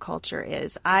on rape culture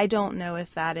is? I don't know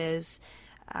if that is,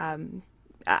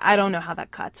 I don't know how that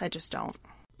cuts. I just don't.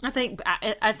 I think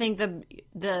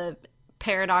the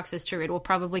paradox is true. It will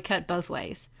probably cut both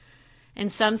ways.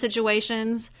 In some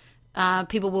situations,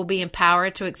 people will be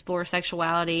empowered to explore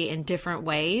sexuality in different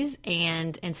ways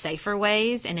and in safer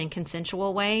ways and in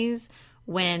consensual ways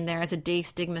when there is a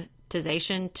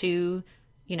destigmatization to,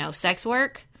 you know, sex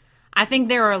work. I think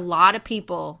there are a lot of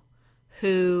people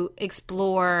who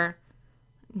explore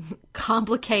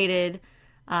complicated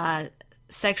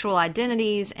sexual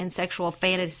identities and sexual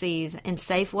fantasies in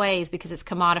safe ways because it's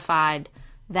commodified,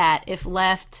 that if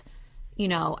left, you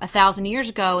know, 1,000 years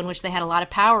ago, in which they had a lot of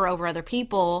power over other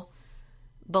people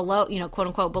below, you know, quote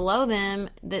unquote, below them,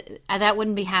 that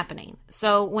wouldn't be happening.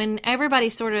 So when everybody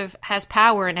sort of has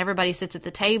power and everybody sits at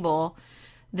the table,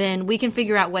 then we can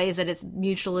figure out ways that it's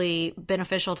mutually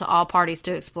beneficial to all parties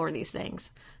to explore these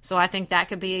things. So I think that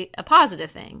could be a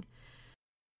positive thing.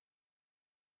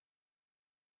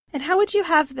 And how would you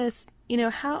have this, you know,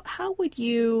 how would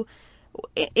you,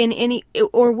 in any,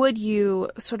 or would you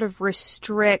sort of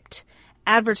restrict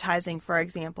advertising, for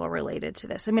example, related to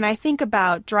this? I mean, I think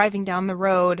about driving down the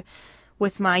road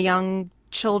with my young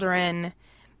children,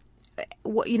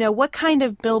 you know, what kind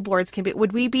of billboards can be,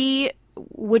 would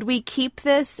we keep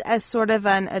this as sort of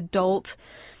an adult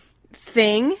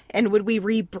thing, and would we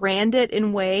rebrand it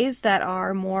in ways that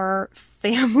are more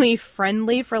family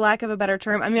friendly, for lack of a better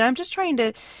term? I mean, I'm just trying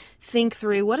to think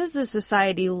through, what does the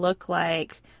society look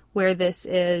like where this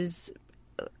is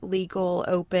legal,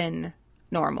 open,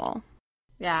 normal?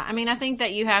 Yeah, I mean, I think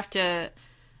that you have to,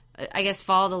 I guess,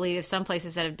 follow the lead of some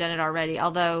places that have done it already,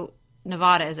 although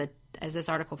Nevada is as this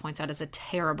article points out, is a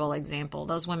terrible example.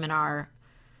 Those women are,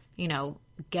 you know,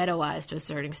 ghettoized to a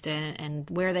certain extent, and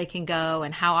where they can go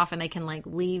and how often they can like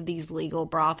leave these legal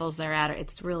brothels they're at,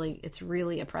 it's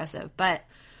really oppressive. But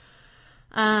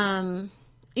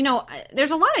you know, there's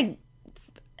a lot of,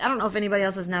 I don't know if anybody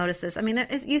else has noticed this. I mean,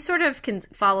 you sort of can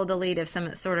follow the lead of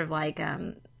some sort of like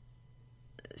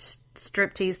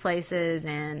striptease places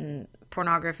and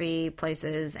pornography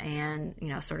places and, you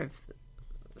know, sort of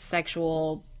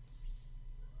sexual,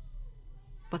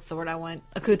 what's the word I want?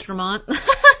 Accoutrement.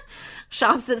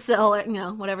 Shops that sell, you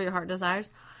know, whatever your heart desires.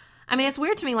 I mean, it's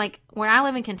weird to me. Like, when I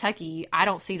live in Kentucky, I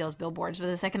don't see those billboards, but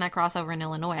the second I cross over in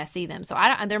Illinois, I see them. So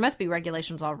there must be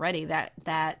regulations already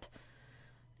that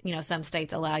you know, some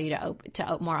states allow you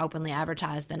to more openly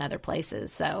advertise than other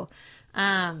places. So,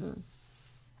 I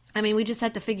mean, we just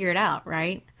have to figure it out,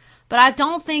 right? But I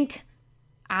don't think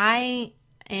I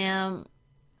am,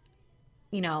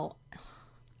 you know,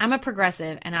 I'm a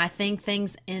progressive, and I think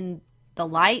things in the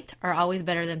light are always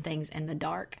better than things in the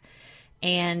dark.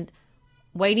 And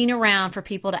waiting around for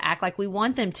people to act like we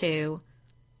want them to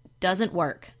doesn't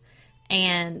work.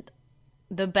 And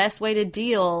the best way to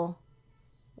deal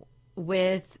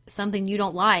with something you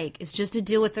don't like is just to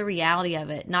deal with the reality of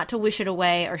it, not to wish it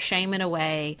away or shame it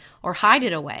away or hide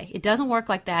it away. It doesn't work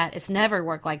like that. It's never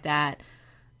worked like that,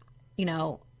 you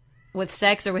know, with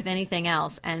sex or with anything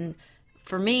else. And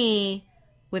for me,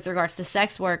 with regards to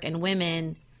sex work and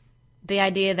women, the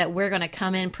idea that we're going to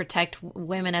come in, protect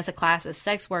women as a class as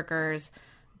sex workers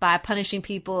by punishing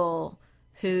people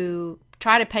who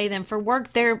try to pay them for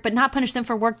work there, but not punish them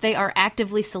for work they are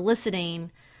actively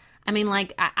soliciting. I mean,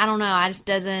 like, I don't know. I just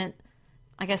doesn't,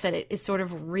 like I said, it sort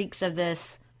of reeks of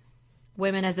this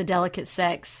women as the delicate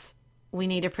sex, we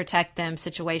need to protect them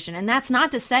situation. And that's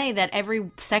not to say that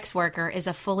every sex worker is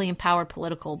a fully empowered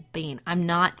political being. I'm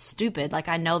not stupid. Like,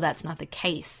 I know that's not the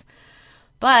case.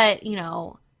 But, you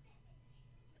know,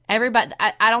 everybody,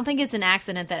 I don't think it's an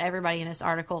accident that everybody in this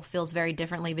article feels very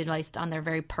differently based on their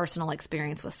very personal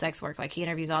experience with sex work. Like, he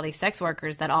interviews all these sex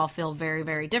workers that all feel very,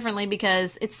 very differently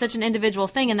because it's such an individual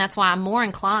thing. And that's why I'm more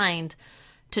inclined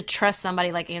to trust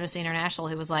somebody like Amnesty International,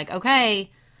 who was like,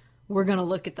 okay, we're going to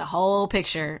look at the whole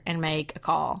picture and make a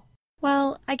call.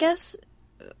 Well, I guess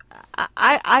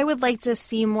I would like to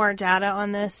see more data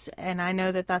on this, and I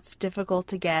know that that's difficult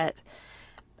to get.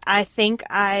 I think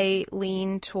I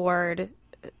lean toward,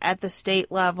 at the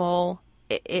state level,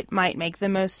 it might make the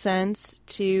most sense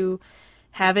to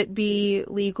have it be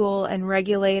legal and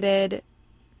regulated.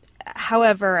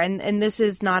 However, and this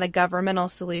is not a governmental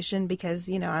solution because,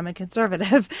 you know, I'm a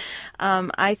conservative.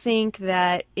 I think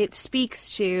that it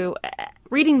speaks to,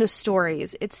 reading the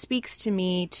stories, it speaks to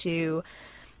me to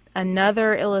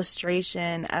another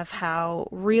illustration of how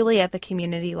really at the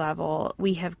community level,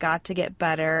 we have got to get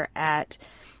better at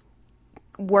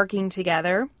working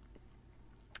together.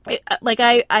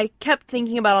 I kept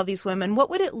thinking about all these women. What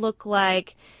would it look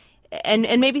like? And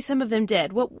maybe some of them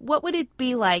did. What would it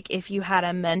be like if you had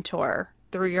a mentor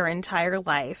through your entire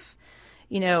life,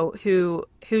 you know, who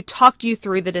talked you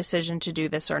through the decision to do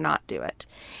this or not do it?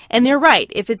 And they're right.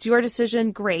 If it's your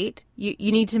decision, great.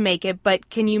 You need to make it, but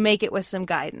can you make it with some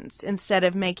guidance instead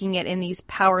of making it in these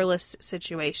powerless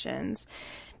situations?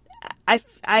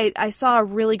 I saw a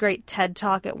really great TED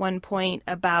Talk at one point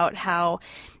about how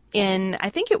in, I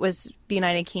think it was the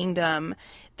United Kingdom,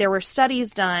 there were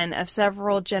studies done of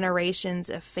several generations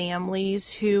of families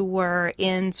who were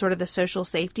in sort of the social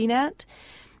safety net,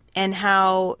 and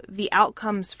how the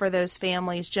outcomes for those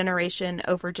families generation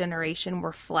over generation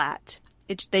were flat.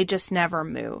 They just never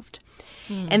moved.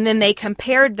 And then they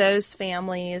compared those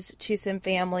families to some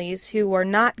families who were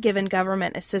not given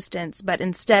government assistance, but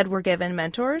instead were given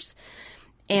mentors.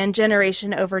 And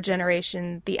generation over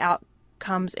generation, the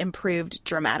outcomes improved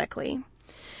dramatically.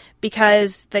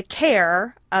 Because the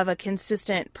care of a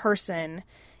consistent person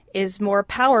is more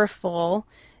powerful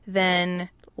than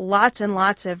lots and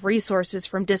lots of resources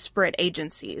from disparate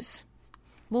agencies.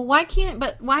 Well, why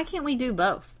can't we do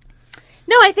both?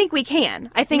 No, I think we can.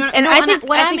 I think,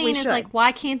 I mean is, like,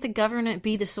 why can't the government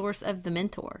be the source of the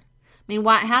mentor? I mean,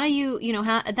 why? How do you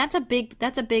how? That's a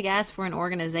big ask for an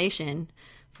organization,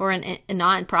 for a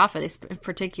nonprofit in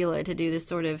particular, to do this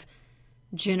sort of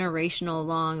generational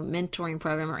long mentoring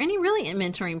program, or any really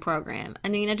mentoring program. I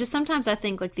mean, sometimes I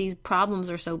think, like, these problems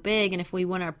are so big, and if we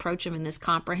want to approach them in this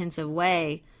comprehensive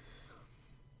way,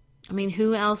 I mean,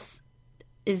 who else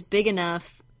is big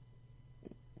enough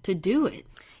to do it?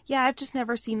 Yeah, I've just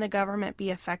never seen the government be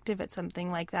effective at something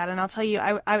like that. And I'll tell you,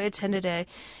 I attended a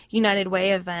United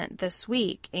Way event this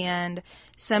week, and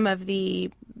some of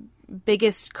the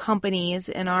biggest companies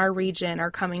in our region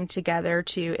are coming together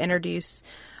to introduce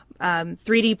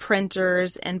 3D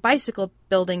printers and bicycle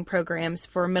building programs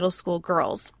for middle school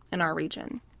girls in our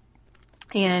region.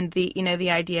 And the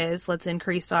idea is, let's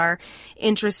increase our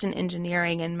interest in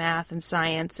engineering and math and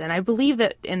science. And I believe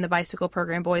that in the bicycle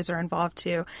program, boys are involved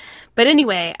too. But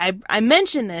anyway, I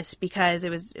mention this because it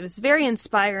was very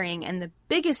inspiring. And the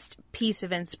biggest piece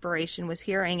of inspiration was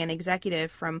hearing an executive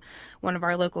from one of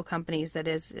our local companies that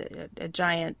is a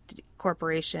giant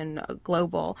corporation, a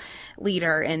global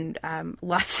leader in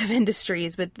lots of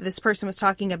industries. But this person was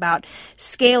talking about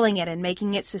scaling it and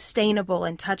making it sustainable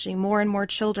and touching more and more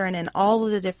children and all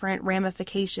of the different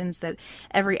ramifications that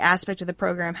every aspect of the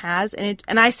program has. And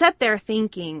I sat there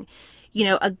thinking, you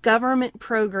know, a government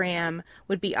program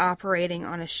would be operating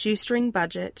on a shoestring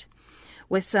budget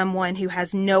with someone who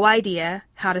has no idea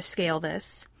how to scale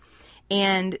this.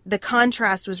 And the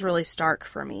contrast was really stark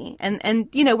for me. And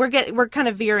you know, we're kind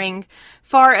of veering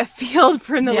far afield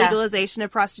from the legalization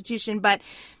of prostitution, but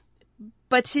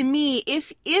to me,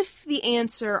 if the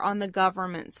answer on the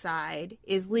government side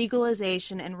is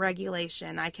legalization and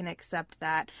regulation, I can accept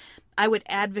that. I would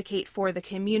advocate for the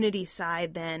community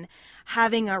side then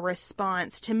having a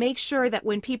response to make sure that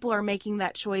when people are making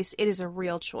that choice, it is a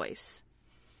real choice.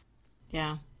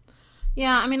 Yeah.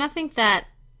 Yeah, I mean, I think that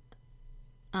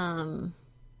I'm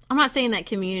not saying that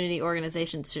community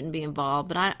organizations shouldn't be involved,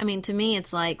 but I mean, to me,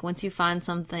 it's like once you find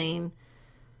something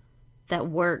that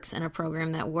works in a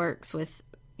program that works with,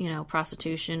 you know,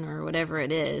 prostitution or whatever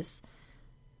it is,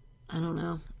 I don't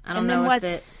know. I don't know if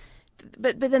it...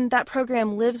 But then that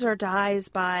program lives or dies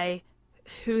by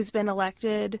who's been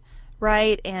elected,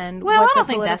 right? And what the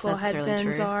political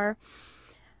headbands are.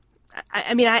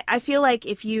 I mean, I feel like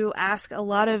if you ask a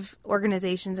lot of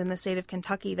organizations in the state of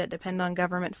Kentucky that depend on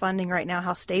government funding right now,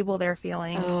 how stable they're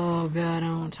feeling. Oh, God, I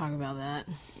don't want to talk about that.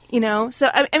 You know, so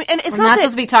I mean, and it's We're not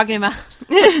supposed to be talking about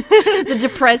the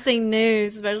depressing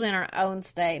news, especially in our own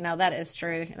state. No, that is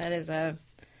true. That is a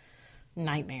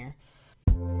nightmare.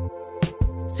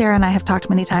 Sarah and I have talked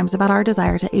many times about our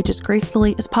desire to age as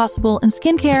gracefully as possible, and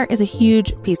skincare is a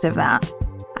huge piece of that.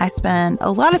 I spend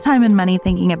a lot of time and money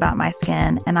thinking about my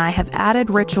skin, and I have added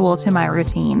Ritual to my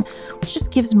routine, which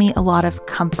just gives me a lot of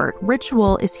comfort.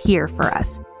 Ritual is here for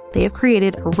us. They have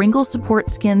created a wrinkle support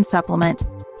skin supplement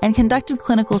and conducted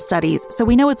clinical studies, so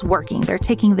we know it's working. They're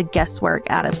taking the guesswork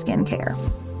out of skincare.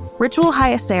 Ritual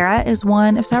Hyacera is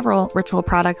one of several Ritual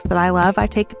products that I love. I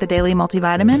take the daily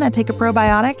multivitamin, I take a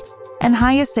probiotic, and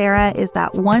Hyacera is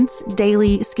that once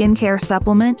daily skincare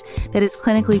supplement that is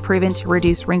clinically proven to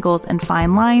reduce wrinkles and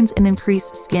fine lines and increase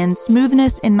skin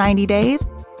smoothness in 90 days.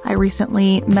 I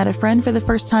recently met a friend for the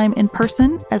first time in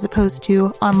person as opposed to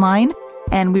online,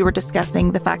 and we were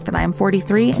discussing the fact that I am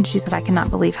 43, and she said, "I cannot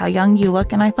believe how young you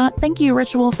look." And I thought, thank you,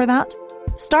 Ritual, for that.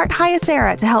 Start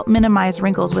Hyacera to help minimize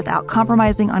wrinkles without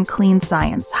compromising on clean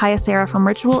science. Hyacera from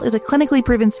Ritual is a clinically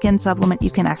proven skin supplement you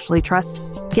can actually trust.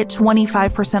 Get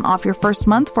 25% off your first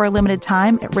month for a limited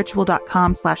time at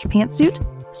ritual.com/pantsuit.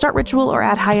 Start Ritual or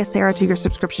add Hyacera to your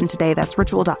subscription today. That's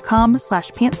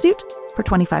ritual.com/pantsuit for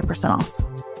 25% off.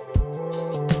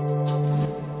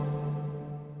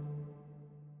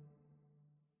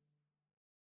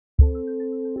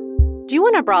 Do you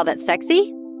want a bra that's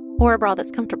sexy or a bra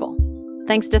that's comfortable?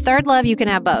 Thanks to Third Love, you can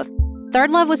have both.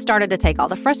 Third Love was started to take all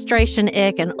the frustration,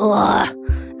 ick, and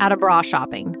out of bra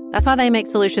shopping. That's why they make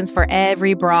solutions for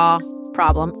every bra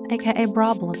problem, aka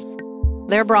problems.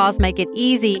 Their bras make it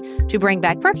easy to bring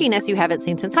back perkiness you haven't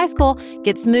seen since high school,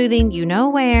 get smoothing you know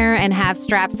where, and have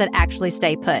straps that actually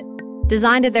stay put.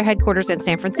 Designed at their headquarters in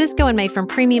San Francisco and made from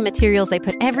premium materials, they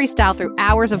put every style through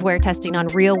hours of wear testing on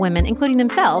real women, including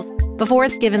themselves, before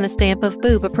it's given the stamp of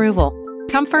boob approval.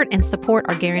 Comfort and support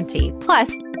are guaranteed.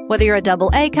 Plus, whether you're a double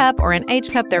A cup or an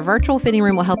H cup, their virtual fitting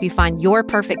room will help you find your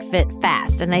perfect fit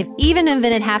fast. And they've even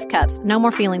invented half cups. No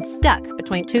more feeling stuck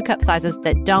between two cup sizes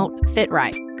that don't fit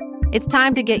right. It's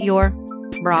time to get your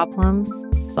problems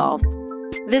solved.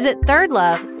 Visit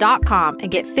thirdlove.com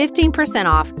and get 15%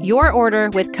 off your order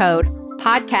with code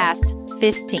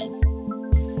podcast15.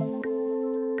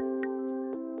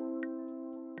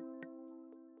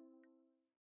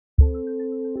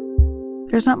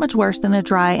 There's not much worse than a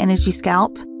dry and itchy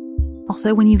scalp.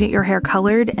 Also, when you get your hair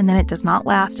colored and then it does not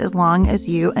last as long as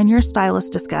you and your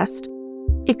stylist discussed.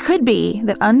 It could be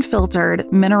that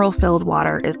unfiltered, mineral-filled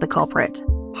water is the culprit.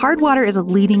 Hard water is a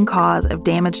leading cause of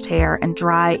damaged hair and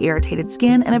dry, irritated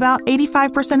skin, and about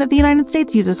 85% of the United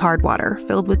States uses hard water,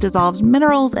 filled with dissolved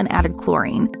minerals and added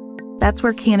chlorine. That's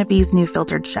where Canopy's new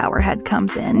filtered shower head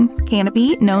comes in.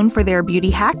 Canopy, known for their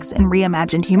beauty hacks and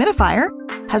reimagined humidifier,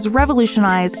 has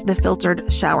revolutionized the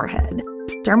filtered shower head.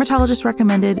 Dermatologists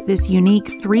recommended this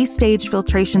unique 3-stage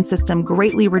filtration system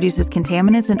greatly reduces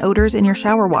contaminants and odors in your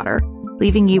shower water,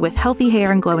 leaving you with healthy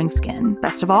hair and glowing skin.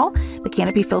 Best of all, the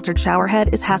Canopy filtered shower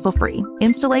head is hassle-free.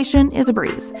 Installation is a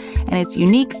breeze, and its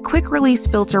unique quick-release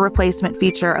filter replacement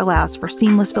feature allows for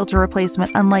seamless filter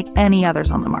replacement unlike any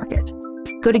others on the market.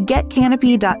 Go to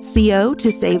getcanopy.co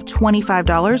to save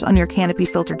 $25 on your Canopy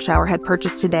filtered showerhead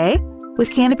purchase today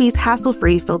with Canopy's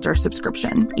hassle-free filter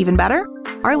subscription. Even better,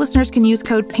 our listeners can use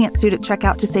code PANTSUIT at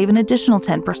checkout to save an additional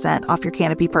 10% off your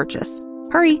Canopy purchase.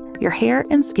 Hurry, your hair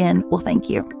and skin will thank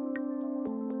you.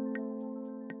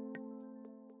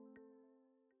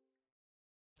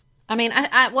 I mean,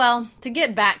 well, to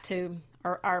get back to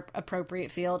our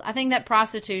appropriate field, I think that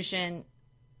prostitution,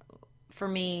 for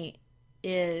me,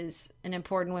 is an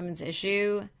important women's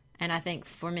issue. And I think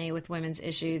for me, with women's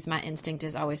issues, my instinct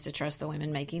is always to trust the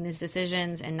women making these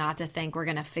decisions and not to think we're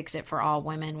going to fix it for all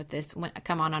women with this,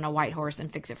 come on a white horse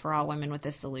and fix it for all women with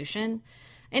this solution.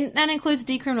 And that includes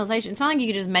decriminalization. It's not like you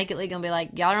can just make it legal and be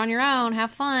like, y'all are on your own,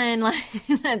 have fun. Like,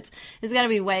 it's got to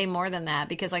be way more than that,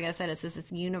 because like I said, it's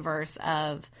this universe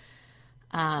of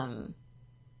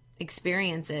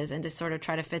experiences, and to sort of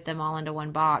try to fit them all into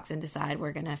one box and decide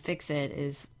we're going to fix it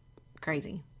is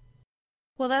crazy.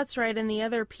 Well, that's right. And the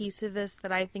other piece of this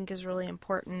that I think is really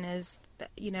important is,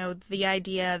 the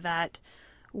idea that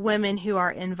women who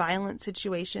are in violent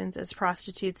situations as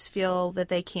prostitutes feel that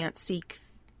they can't seek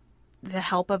the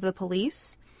help of the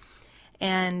police,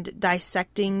 and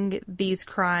dissecting these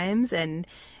crimes. And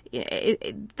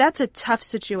that's a tough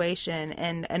situation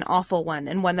and an awful one,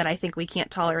 and one that I think we can't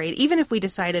tolerate. Even if we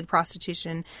decided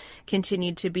prostitution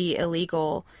continued to be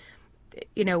illegal,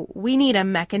 we need a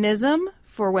mechanism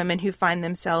for women who find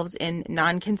themselves in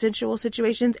non-consensual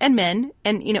situations, and men,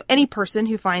 and, any person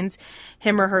who finds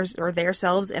him or her or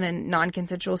theirselves in a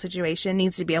non-consensual situation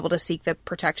needs to be able to seek the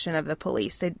protection of the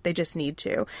police. They just need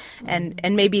to. Mm-hmm.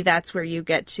 And maybe that's where you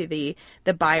get to the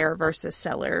buyer versus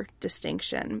seller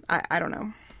distinction. I don't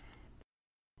know.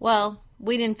 Well,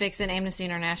 we didn't fix it. Amnesty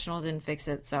International didn't fix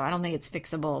it, so I don't think it's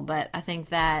fixable. But I think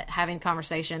that having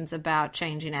conversations about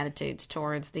changing attitudes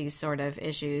towards these sort of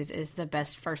issues is the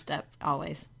best first step,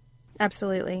 always.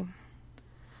 Absolutely.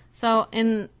 So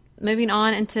in moving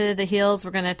on into the heels,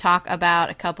 we're going to talk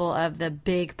about a couple of the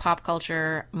big pop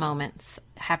culture moments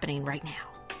happening right now.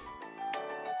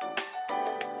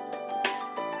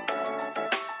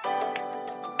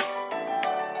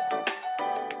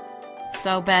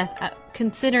 So, Beth,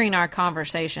 considering our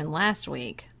conversation last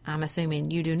week, I'm assuming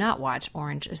you do not watch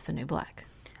Orange is the New Black.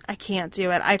 I can't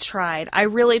do it. I tried. I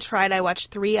really tried. I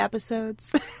watched 3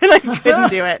 episodes, and I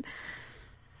couldn't do it.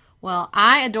 Well,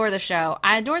 I adore the show.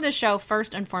 I adore the show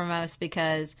first and foremost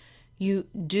because you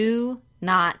do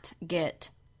not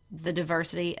get the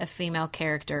diversity of female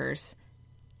characters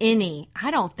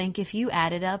I don't think if you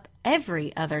added up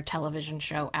every other television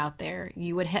show out there,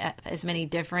 you would have as many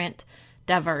different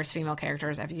diverse female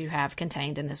characters as you have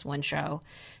contained in this one show.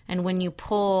 And when you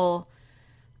pull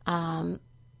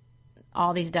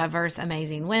all these diverse,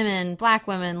 amazing women, Black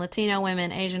women, Latino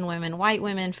women, Asian women, white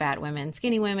women, fat women,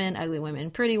 skinny women, ugly women,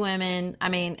 pretty women, I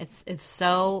mean, it's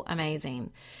so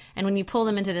amazing. And when you pull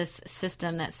them into this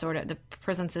system, that's sort of the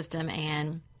prison system,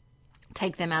 and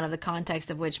take them out of the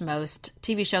context of which most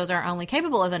TV shows are only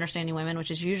capable of understanding women,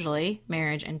 which is usually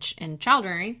marriage and child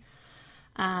rearing,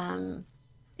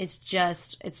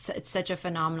 it's such a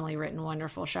phenomenally written,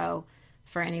 wonderful show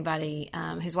for anybody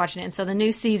who's watching it. And so the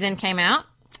new season came out,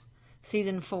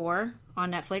 season 4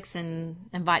 on Netflix, and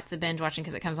invites the binge watching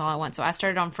because it comes all at once. So I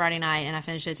started on Friday night and I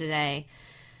finished it today.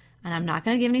 And I'm not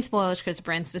going to give any spoilers because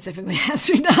Bryn specifically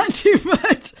asked me not to,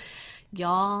 but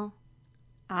y'all,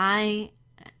 I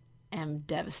am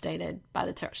devastated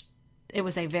by it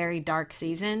was a very dark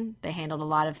season. They handled a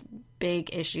lot of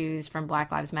big issues, from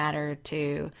Black Lives Matter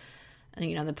to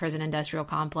the prison industrial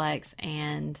complex,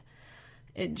 and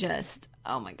it just,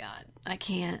 oh my God, I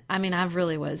can't. I mean, I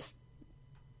really was,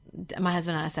 my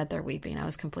husband and I sat there weeping. I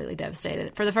was completely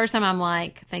devastated. For the first time, I'm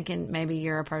like thinking maybe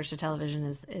your approach to television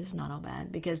is not all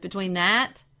bad, because between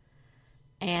that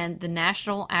and the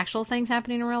actual things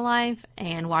happening in real life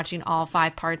and watching all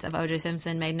 5 parts of O.J.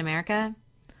 Simpson Made in America,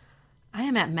 I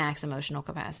am at max emotional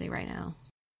capacity right now.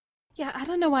 Yeah, I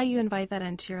don't know why you invite that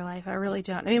into your life. I really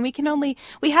don't. I mean,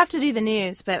 we have to do the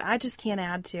news, but I just can't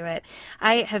add to it.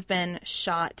 I have been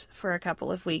shot for a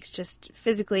couple of weeks, just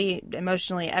physically,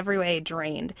 emotionally, every way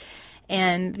drained.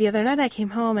 And the other night I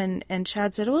came home and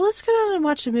Chad said, well, let's go down and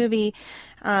watch a movie.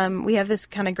 We have this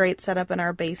kind of great setup in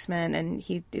our basement, and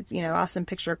it's, awesome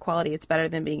picture quality. It's better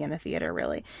than being in a theater,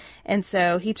 really. And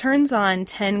so he turns on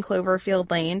 10 Cloverfield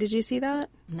Lane. Did you see that?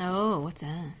 No, what's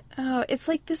that? Oh, it's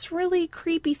like this really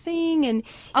creepy thing, and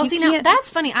now that's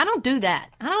funny. I don't do that.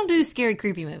 I don't do scary,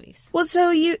 creepy movies. Well,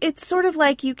 so it's sort of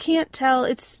like you can't tell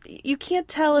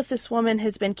if this woman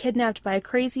has been kidnapped by a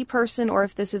crazy person or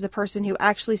if this is a person who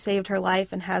actually saved her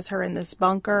life and has her in this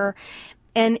bunker,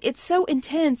 and it's so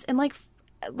intense. And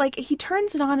like he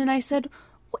turns it on, and I said,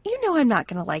 well, you know I'm not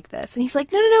going to like this. And he's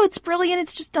like, no, it's brilliant.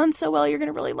 It's just done so well. You're going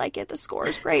to really like it. The score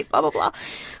is great, blah, blah, blah.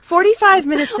 45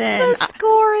 minutes in. The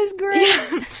score is great.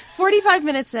 Yeah, 45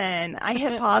 minutes in, I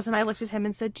hit pause and I looked at him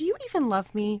and said, do you even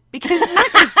love me? Because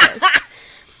what is this?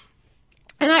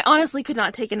 And I honestly could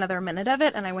not take another minute of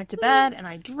it. And I went to bed and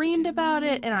I dreamed about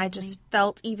it. And I just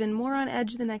felt even more on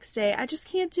edge the next day. I just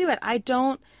can't do it.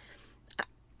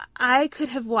 I could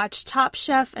have watched Top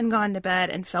Chef and gone to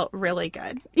bed and felt really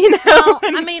good. You know? Well,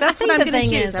 I mean, that's I think what I'm the going to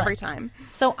thing choose is, every time.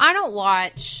 So I don't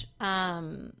watch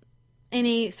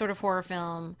any sort of horror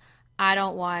film. I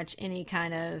don't watch any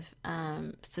kind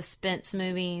of suspense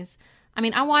movies. I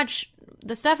mean,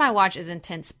 the stuff I watch is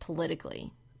intense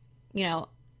politically, you know,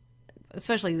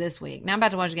 especially this week. Now I'm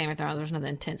about to watch Game of Thrones. There's nothing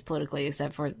intense politically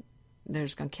except for they're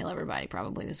just going to kill everybody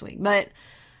probably this week. But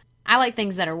I like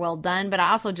things that are well done, but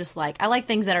I also just I like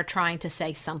things that are trying to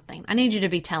say something. I need you to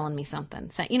be telling me something.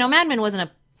 So, you know, Mad Men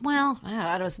wasn't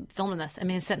I was filming this. I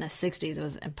mean, it's set in the 60s. It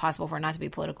was impossible for it not to be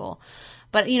political.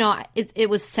 But, you know, it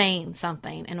was saying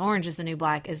something. And Orange is the New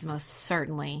Black is most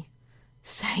certainly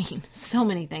saying so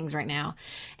many things right now.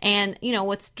 And, you know,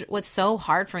 what's so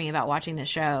hard for me about watching this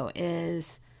show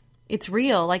is it's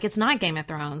real. Like, it's not Game of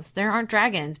Thrones. There aren't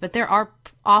dragons, but there are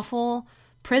awful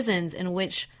prisons in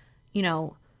which, you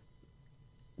know,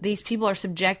 these people are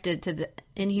subjected to the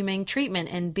inhumane treatment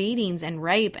and beatings and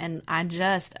rape. And I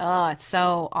just, it's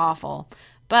so awful.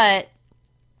 But,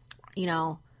 you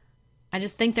know, I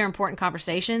just think they're important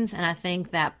conversations. And I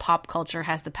think that pop culture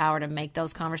has the power to make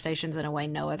those conversations in a way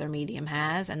no other medium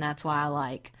has. And that's why I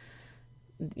like,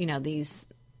 you know, these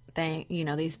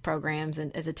programs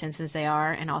and as intense as they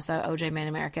are. And also OJ Made in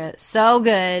America, so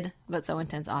good, but so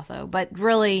intense also. But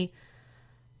really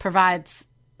provides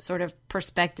sort of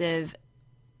perspective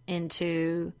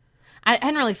into, I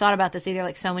hadn't really thought about this either,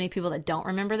 like so many people that don't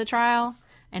remember the trial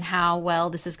and how well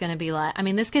this is going to be like. I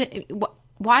mean,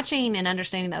 watching and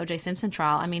understanding the O.J. Simpson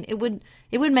trial, I mean, it would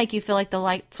make you feel like the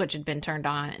light switch had been turned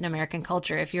on in American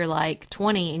culture if you're like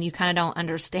 20 and you kind of don't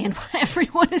understand why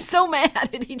everyone is so mad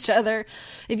at each other.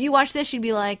 If you watch this, you'd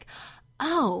be like,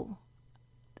 oh,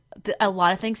 a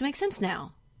lot of things make sense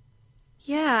now.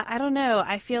 Yeah, I don't know.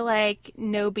 I feel like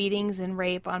no beatings and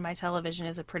rape on my television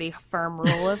is a pretty firm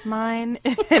rule of mine,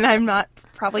 and I'm not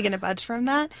probably going to budge from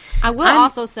that. I will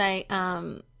also say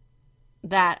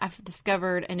that I've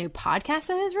discovered a new podcast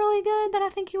that is really good that I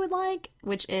think you would like,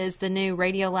 which is the new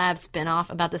Radiolab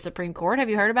spinoff about the Supreme Court. Have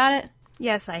you heard about it?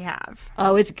 Yes, I have.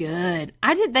 Oh, it's good.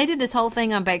 They did this whole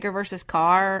thing on Baker versus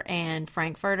Carr and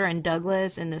Frankfurter and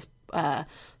Douglas and this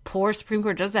poor Supreme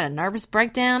Court judge that a nervous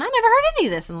breakdown. I never heard any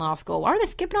of this in law school. Why are they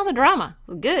skipping all the drama?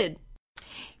 Good.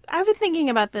 I've been thinking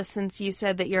about this since you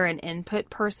said that you're an input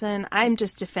person. I'm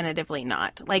just definitively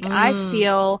not. Like, I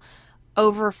feel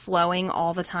overflowing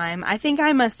all the time. I think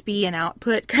I must be an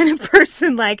output kind of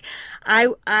person. Like,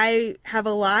 I have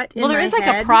a lot in my head. Well, there is like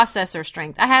a processor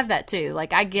strength. I have that too.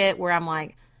 Like, I get where I'm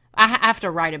like, I have to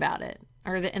write about it.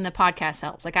 And the podcast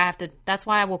helps. Like, I have to, that's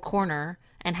why I will corner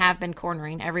and have been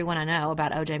cornering everyone I know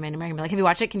about OJ Made in America. Be like, have you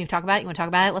watched it? Can you talk about it? You want to talk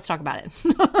about it? Let's talk about it.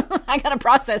 I got to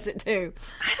process it too.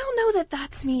 I don't know that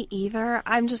that's me either.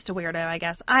 I'm just a weirdo, I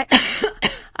guess. I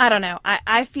don't know.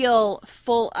 I feel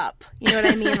full up. You know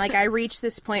what I mean? Like, I reach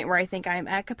this point where I think I'm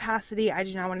at capacity. I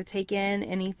do not want to take in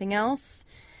anything else.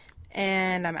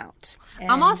 And I'm out. And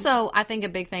I'm also, I think a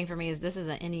big thing for me is this is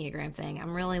an Enneagram thing.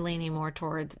 I'm really leaning more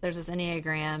towards, there's this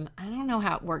Enneagram. I don't know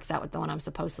how it works out with the one I'm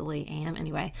supposedly am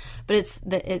anyway, but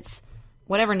it's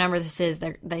whatever number this is,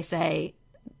 they say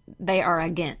they are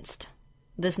against.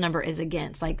 This number is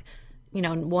against. Like, you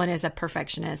know, one is a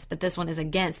perfectionist, but this one is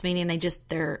against, meaning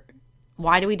they're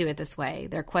why do we do it this way?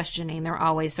 They're questioning. They're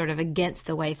always sort of against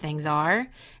the way things are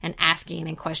and asking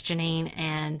and questioning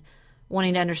and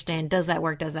wanting to understand, does that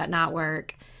work? Does that not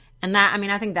work? And that, I mean,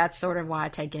 I think that's sort of why I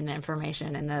take in the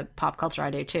information and the pop culture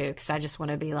I do too, because I just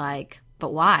want to be like,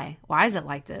 but why? Why is it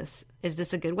like this? Is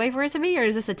this a good way for it to be, or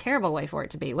is this a terrible way for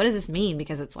it to be? What does this mean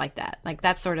because it's like that? Like,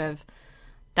 that's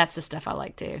the stuff I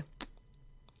like too.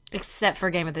 Except for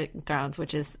Game of Thrones,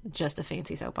 which is just a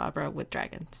fancy soap opera with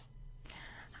dragons.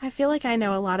 I feel like I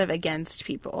know a lot of against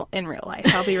people in real life.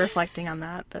 I'll be reflecting on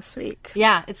that this week.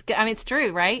 Yeah, it's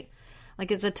true, right? Like,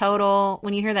 it's a total,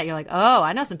 when you hear that, you're like, oh,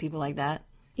 I know some people like that.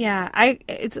 Yeah,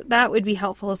 that would be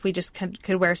helpful if we just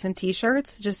could wear some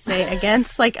T-shirts, just say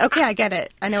against, like, okay, I get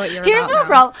it. I know what you're Here's about my now.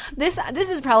 problem. This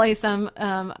is probably some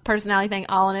personality thing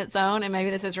all on its own, and maybe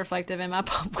this is reflective in my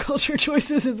pop culture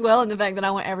choices as well, and the fact that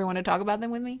I want everyone to talk about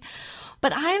them with me.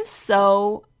 But I am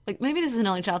so, like, maybe this is an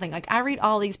only child thing. Like, I read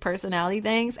all these personality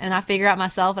things, and I figure out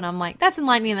myself, and I'm like, that's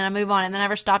enlightening, and then I move on, and then I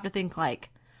never stop to think, like,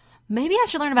 maybe I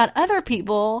should learn about other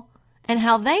people and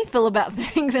how they feel about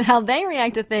things and how they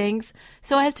react to things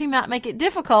so as to not make it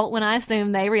difficult when I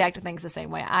assume they react to things the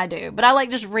same way I do. But I like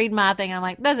just read my thing and I'm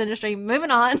like, that's industry,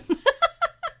 moving on.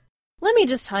 Let me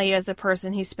just tell you, as a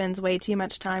person who spends way too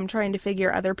much time trying to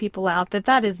figure other people out,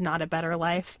 that is not a better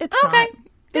life. It's okay. not.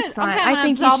 It's not. Okay, I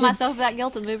think absolve myself of that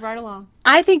guilt and move right along.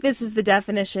 I think this is the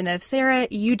definition of, Sarah,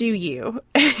 you do you.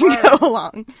 Go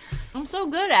along. I'm so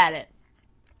good at it.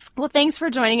 Well, thanks for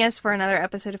joining us for another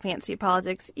episode of Pantsuit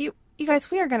Politics. You guys,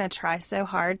 we are going to try so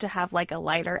hard to have like a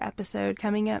lighter episode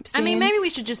coming up soon. I mean, maybe we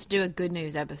should just do a good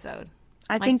news episode.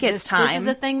 I think it's time. This is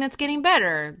a thing that's getting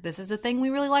better. This is a thing we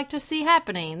really like to see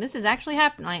happening. This is actually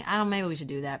happening. I don't know, maybe we should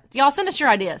do that. Y'all send us your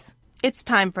ideas. It's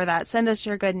time for that. Send us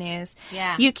your good news.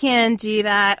 Yeah. You can do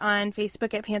that on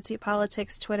Facebook at Pantsuit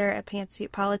Politics, Twitter at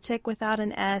Pantsuit Politic without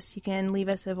an S. You can leave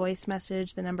us a voice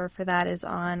message. The number for that is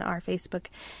on our Facebook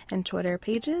and Twitter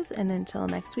pages. And until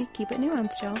next week, keep it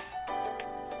nuanced, y'all.